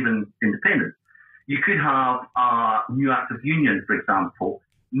that's not even independence. You could have a new Act of Union, for example,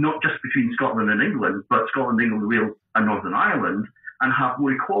 not just between Scotland and England, but Scotland, England, Wales and Northern Ireland, and have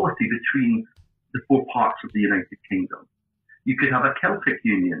more equality between the four parts of the United Kingdom. You could have a Celtic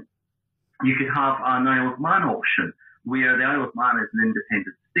Union. You could have an Isle of Man option, where the Isle of Man is an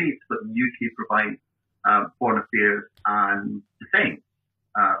independent state, but the UK provides foreign affairs and defence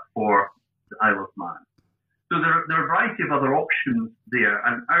for the Isle of Man. So there are a variety of other options there,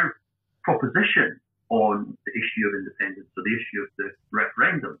 and our proposition on the issue of independence, or the issue of the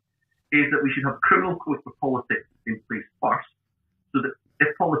referendum, is that we should have a criminal code for politics in place first, so that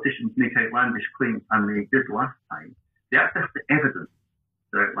if politicians make outlandish claims, and they did last time, they access to evidence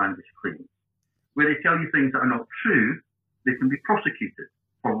their outlandish claims. Where they tell you things that are not true, they can be prosecuted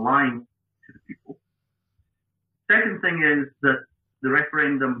for lying to the people. Second thing is that the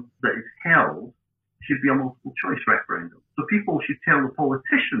referendum that is held should be a multiple choice referendum. So people should tell the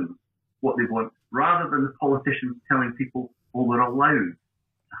politicians what they want, rather than the politicians telling people all they're allowed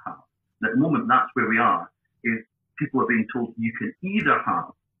to have. And at the moment, that's where we are, is people are being told you can either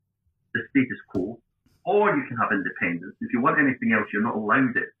have the status quo or you can have independence. If you want anything else, you're not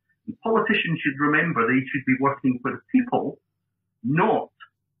allowed it. And politicians should remember they should be working for the people, not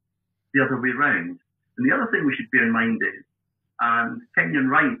the other way round. And the other thing we should bear in mind is, and Kenyon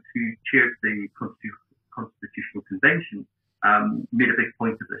Wright, who chaired the Constitutional Convention, made a big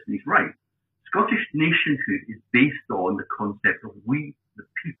point of this, and he's right. Scottish nationhood is based on the concept of we, the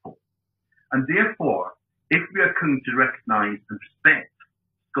people. And therefore, if we are going to recognise and respect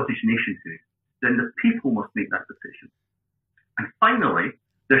Scottish nationhood, then the people must make that decision. And finally,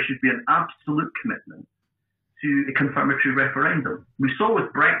 there should be an absolute commitment to a confirmatory referendum. We saw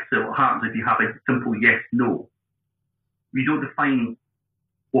with Brexit what happens if you have a simple yes-no. We didn't define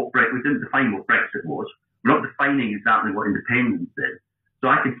what Brexit was. We're not defining exactly what independence is. So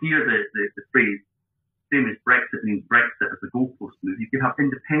I can hear the phrase, same as Brexit means Brexit as the goalpost move. You could have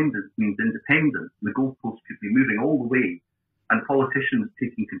independence means independence. The goalpost could be moving all the way, and politicians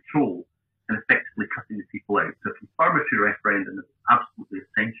taking control and effectively cutting the people out. So a confirmatory referendum is absolutely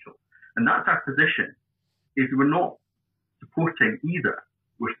essential. And that's our position, is we're not supporting either.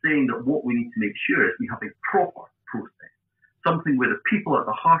 We're saying that what we need to make sure is we have a proper process, something where the people are at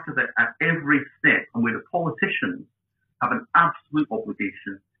the heart of it at every step, and where the politicians have an absolute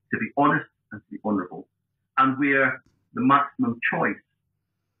obligation to be honest and to be honourable, and where the maximum choice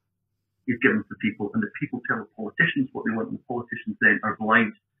is given to people, and the people tell the politicians what they want, and the politicians then are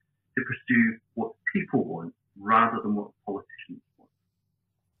obliged to pursue what people want rather than what politicians want.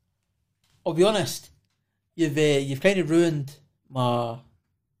 I'll be honest, you've kind of ruined my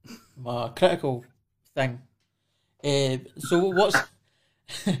critical thing. So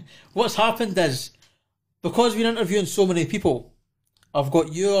what's happened is, because we're interviewing so many people, I've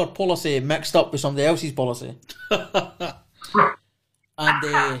got your policy mixed up with somebody else's policy.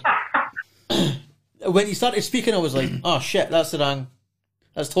 And when you started speaking, I was like, oh shit, that's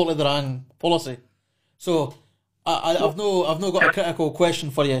totally the wrong policy. So I've no got a critical question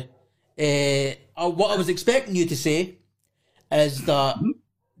for you. What I was expecting you to say is that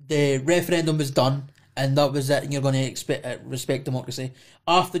the referendum was done and that was it, and you're going to respect democracy.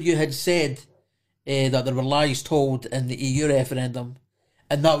 After you had said that there were lies told in the EU referendum,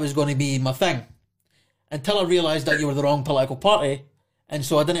 and that was going to be my thing, until I realised that you were the wrong political party, and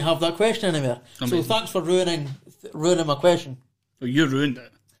so I didn't have that question anymore. Amazing. So thanks for ruining my question. Oh, you ruined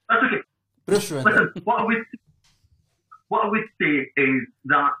it. That's okay. Bruce ruined it. What I would say is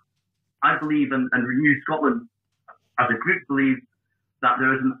that I believe, and Renew Scotland as a group believes, that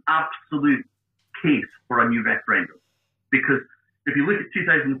there is an absolute case for a new referendum. Because if you look at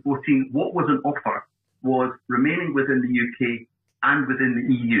 2014, what was on offer was remaining within the UK and within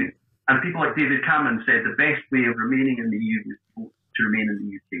the EU. And people like David Cameron said the best way of remaining in the EU was to remain in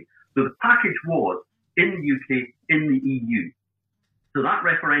the UK. So the package was in the UK, in the EU. So that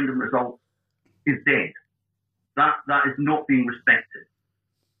referendum result is dead. That is not being respected.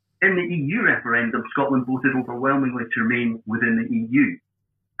 In the EU referendum, Scotland voted overwhelmingly to remain within the EU.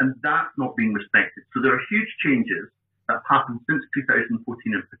 And that's not being respected. So there are huge changes that have happened since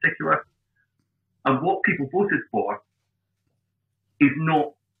 2014 in particular. And what people voted for is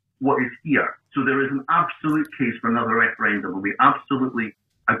not what is here. So there is an absolute case for another referendum, and we absolutely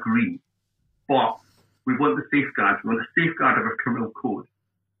agree. But we want the safeguards. We want the safeguard of a criminal code.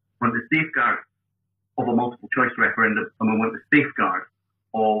 We want the safeguard of a multiple choice referendum, and we want the safeguard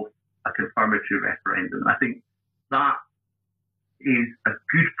of a confirmatory referendum. I think that is a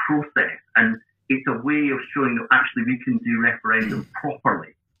good process, and it's a way of showing that actually we can do referendum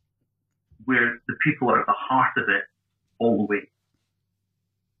properly, where the people are at the heart of it all the way.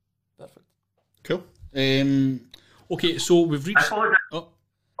 Perfect. Cool. Okay, so we've reached... I apologise. Oh.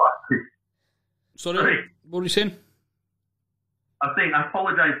 Sorry, what were you saying? I'm saying I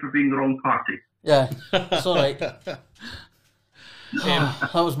apologise for being the wrong party. Yeah, it's all right.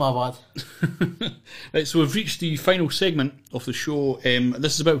 That was my bad. Right, so we've reached the final segment of the show.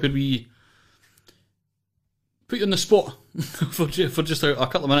 This is about where we put you on the spot for just a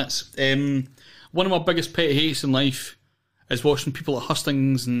couple of minutes. One of my biggest pet hates in life is watching people at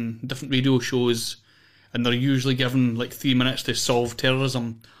hustings and different radio shows, and they're usually given like 3 minutes to solve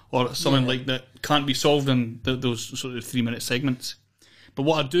terrorism or something like that can't be solved in those sort of 3-minute segments. But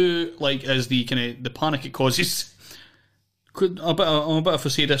what I do like is the kind of the panic it causes. I'm a bit of a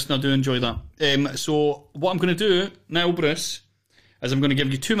sadist, and I do enjoy that. So what I'm going to do now, Bruce, is I'm going to give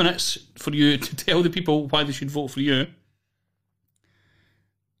you 2 minutes for you to tell the people why they should vote for you.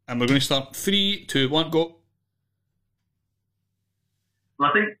 And we're going to start 3, 2, 1, go. Well,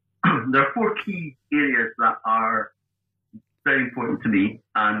 I think there are 4 key areas that are very important to me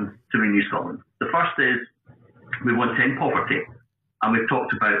and to Renew Scotland. The first is we want to end poverty, and we've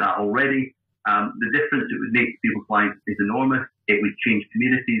talked about that already. The difference it would make to people's lives is enormous. It would change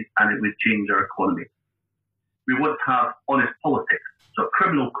communities and it would change our economy. We want to have honest politics, so a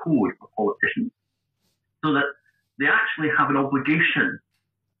criminal code for politicians, so that they actually have an obligation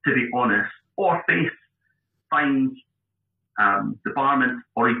to be honest or face fines, debarment,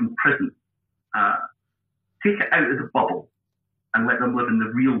 or even prison. Take it out of the bubble and let them live in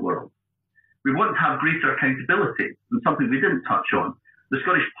the real world. We want to have greater accountability, and something we didn't touch on. The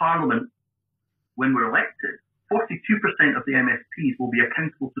Scottish Parliament, when we're elected, 42% of the MSPs will be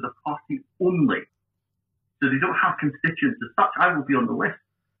accountable to the party only. So they don't have constituents as such. I will be on the list.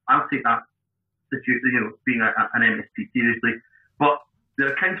 I'll take that being an MSP seriously. But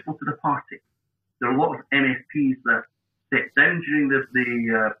they're accountable to the party. There are a lot of MSPs that step down during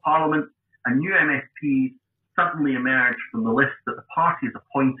the Parliament, and new MSPs suddenly emerge from the list that the party has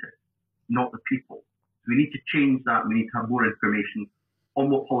appointed, not the people. So we need to change that. We need to have more information on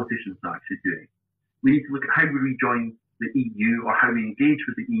what politicians are actually doing. We need to look at how we rejoin the EU or how we engage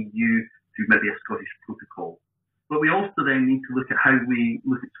with the EU through maybe a Scottish protocol. But we also then need to look at how we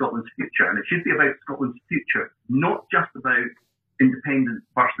look at Scotland's future. And it should be about Scotland's future, not just about independence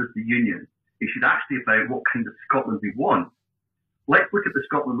versus the Union. It should actually be about what kind of Scotland we want. Let's look at the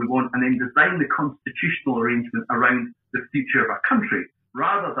Scotland we want and then design the constitutional arrangement around the future of our country,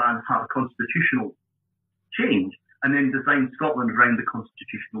 rather than have a constitutional change and then design Scotland around the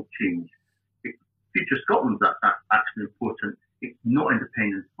constitutional change. Future Scotland that's actually important. It's not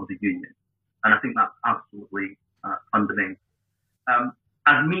independence or the Union. And I think that's absolutely fundamental.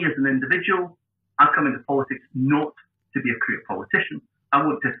 As me as an individual, I come into politics not to be a career politician. I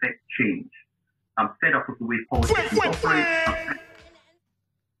want to affect change. I'm fed up with the way politicians operate.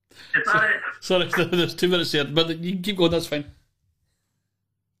 Is that it? Sorry, there's 2 minutes here, but you can keep going, that's fine.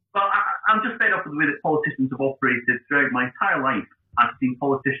 Well, I'm just fed up with the way that politicians have operated throughout my entire life. I've seen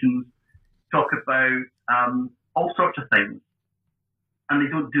politicians talk about all sorts of things, and they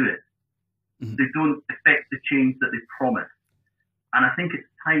don't do it. Mm-hmm. They don't affect the change that they promise. And I think it's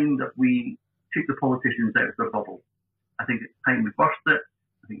time that we take the politicians out of their bubble. I think it's time we burst it.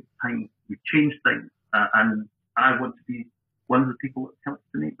 I think it's time we change things. And I want to be one of the people that helps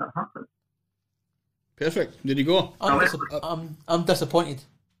to make that happen. Perfect. There you go. I'm disappointed.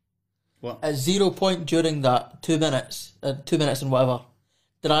 What? At 0 point during that 2 minutes, 2 minutes and whatever,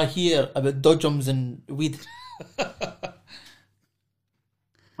 did I hear about dodgems and weed?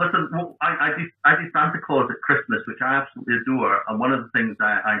 Listen, well, I do Santa Claus at Christmas, which I absolutely adore. And one of the things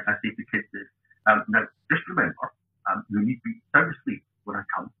I say to kids is, now, just remember, you need to be sound asleep when I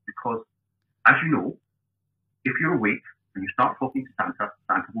come, because, as you know, if you're awake and you start talking to Santa,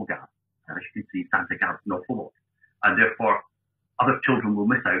 Santa will gab. And as you can see, Santa gabs an awful lot. And therefore, other children will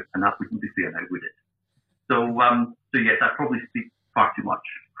miss out, and that wouldn't be fair now, would it? So yes, I probably speak far too much.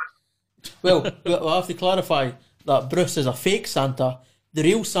 Well, we'll have to clarify that Bruce is a fake Santa. The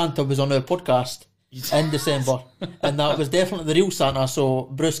real Santa was on our podcast in December, and that was definitely the real Santa, so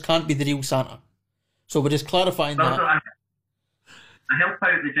Bruce can't be the real Santa. So we're just clarifying that. I help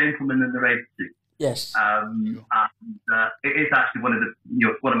out the gentleman in the red suit. Yes. And it is actually one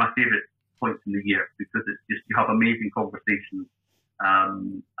of my favourite points in the year, because it's just, you have amazing conversations,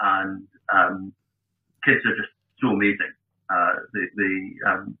 and kids are just so amazing.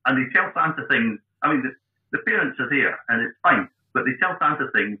 And they tell Santa things. I mean, the parents are there, and it's fine, but they tell Santa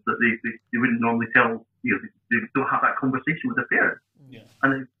things that they wouldn't normally tell. They don't have that conversation with their parents,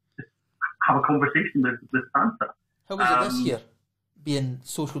 and they just have a conversation with Santa. How was it this year, being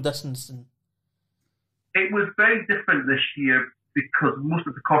social distancing? It was very different this year because most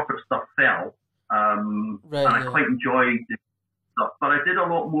of the corporate stuff fell, and I quite enjoyed it. But I did a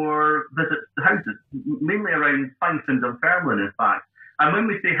lot more visits to houses, mainly around Fife and Dunfermline, in fact. And when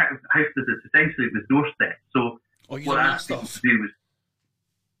we say house visits, essentially it was doorsteps. So what I asked people to do was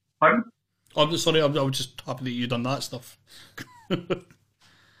Pardon? I'm sorry, I was just happy that you've done that stuff. I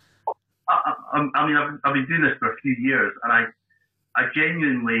mean, I've been doing this for a few years, and I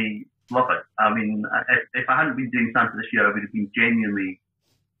genuinely love it. I mean, if I hadn't been doing Santa this year, I would have been genuinely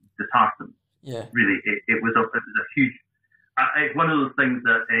disheartened. Yeah. Really, it was a huge. It's one of those things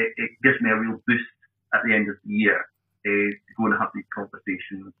that it gives me a real boost at the end of the year, is to go and have these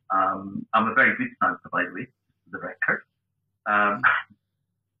conversations. I'm a very good Santa, by the way, for the record.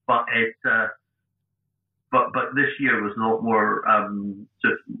 But but this year was a lot more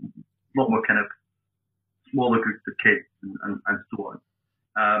just a lot more kind of smaller groups of kids and so on.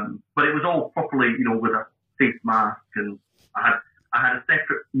 But it was all properly, with a face mask, and I had a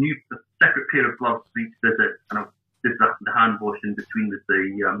separate pair of gloves for each visit, and I did the hand washing between the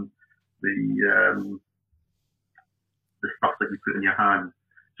stuff that you put in your hand.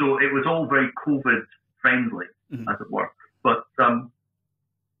 So it was all very COVID friendly, as it were. But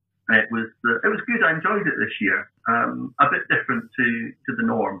it was good. I enjoyed it this year. A bit different to the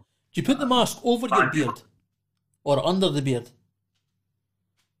norm. Do you put the mask over your beard or under the beard?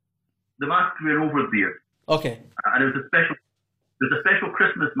 The mask went over the beard. Okay. And it was a special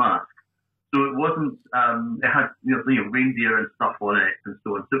Christmas mask. So it wasn't. It had reindeer and stuff on it and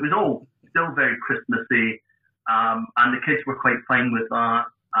so on. So it was all still very Christmassy. And the kids were quite fine with that.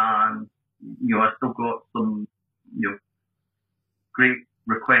 And I still got some great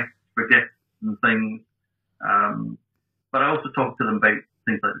requests for gifts and things. But I also talked to them about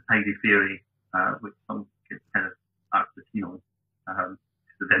things like the Tidy Fairy, which some kids kind of actually keen on.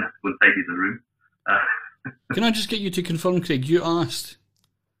 So then I have to go and tidy the room. Can I just get you to confirm, Craig? You asked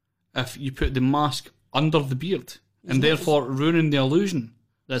if you put the mask under the beard and therefore ruining the illusion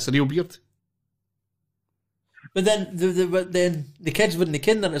that it's a real beard. But then the kids wouldn't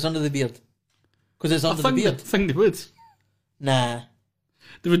have known that it's under the beard because it's under the beard. I think they would. Nah.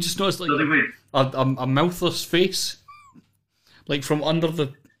 They would just notice a mouthless face, like from under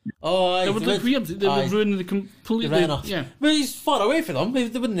the. Oh, it would look weird. They would ruin the completely. Yeah. Well, he's far away from them.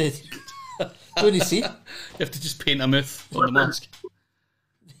 They wouldn't. Wouldn't see. You have to just paint a mouth on the mask.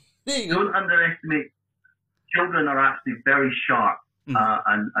 There you go. Don't underestimate. Children are actually very sharp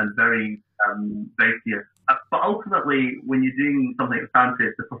and very clear. But ultimately, when you're doing something like Santa,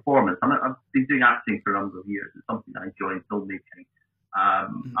 it's a performance. I've been doing acting for a number of years. It's something I enjoy in filmmaking.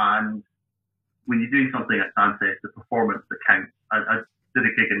 And when you're doing something like Santa, it's the performance that counts. I did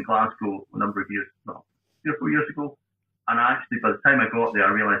a gig in Glasgow a number of years, 3 or 4 years ago. And by the time I got there,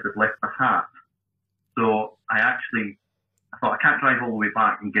 I realised I'd left the hat. So I thought, I can't drive all the way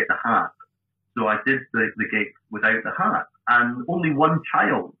back and get the hat. So I did the gig without the hat. And only one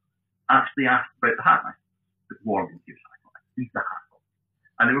child actually asked about the hat. I said, it's warm in here, so I thought, I'd leave the hat on.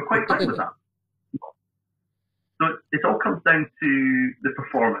 And they were quite fine with that. So it all comes down to the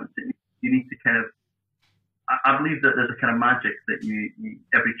performance. You need to kind of, I believe that there's a kind of magic that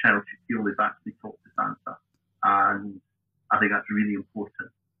every child should feel they've actually talked to Santa. And I think that's really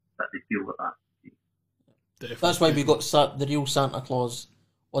important that they feel that. That's why we got the real Santa Claus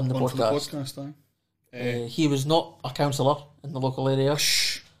on the podcast. He was not a councillor in the local area.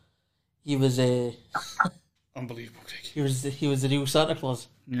 Shh. He was unbelievable, Craig. He was the real Santa Claus.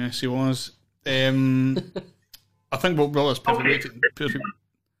 Yes, he was. I think that's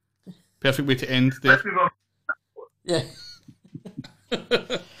perfect way to end there. Yeah.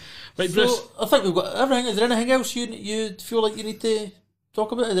 Right, so Bruce. I think we've got everything. Is there anything else you feel like you need to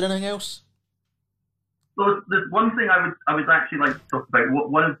talk about? Is there anything else? So there's one thing I would actually like to talk about.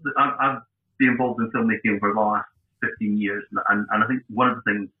 I've been involved in filmmaking for the last 15 years, and I think one of the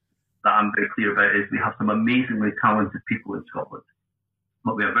things that I'm very clear about is we have some amazingly talented people in Scotland,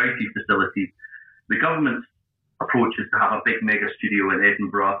 but we have very few facilities. The government's approach is to have a big mega studio in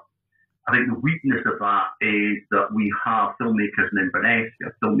Edinburgh. I think the weakness of that is that we have filmmakers in Inverness, we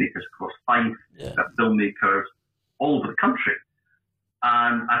have filmmakers across Fife, we have filmmakers all over the country.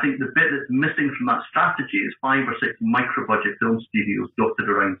 And I think the bit that's missing from that strategy is 5 or 6 micro-budget film studios dotted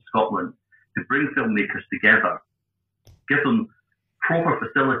around Scotland to bring filmmakers together, give them proper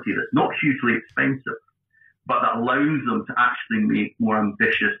facility that's not hugely expensive, but that allows them to actually make more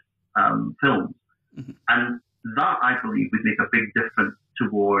ambitious films. Mm-hmm. And that, I believe, would make a big difference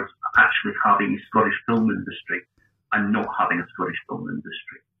towards actually having a Scottish film industry and not having a Scottish film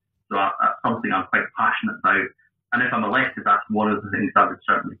industry. So that's something I'm quite passionate about. And if I'm elected, that's one of the things I would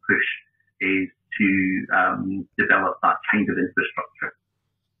certainly push, is to develop that kind of infrastructure.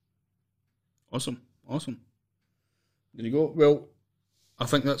 Awesome. There you go. Well, I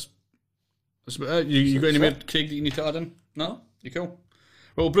think that's about it. You got any more, Craig, that you need to add in? No? You cool?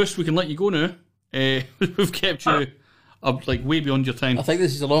 Well, Bruce, we can let you go now. We've kept you like way beyond your time. I think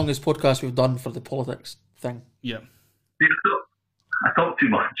this is the longest podcast we've done for the politics thing. Yeah. I talk too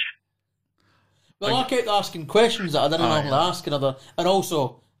much. Well, I kept asking questions that I didn't normally ask, and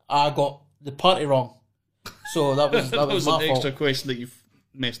also I got the party wrong. So that was that was my an fault. extra question that you've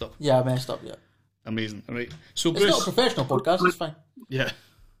messed up. Yeah, I messed up. Yeah, Amazing. All right. So it's Bruce, not a professional podcast. It's fine. yeah.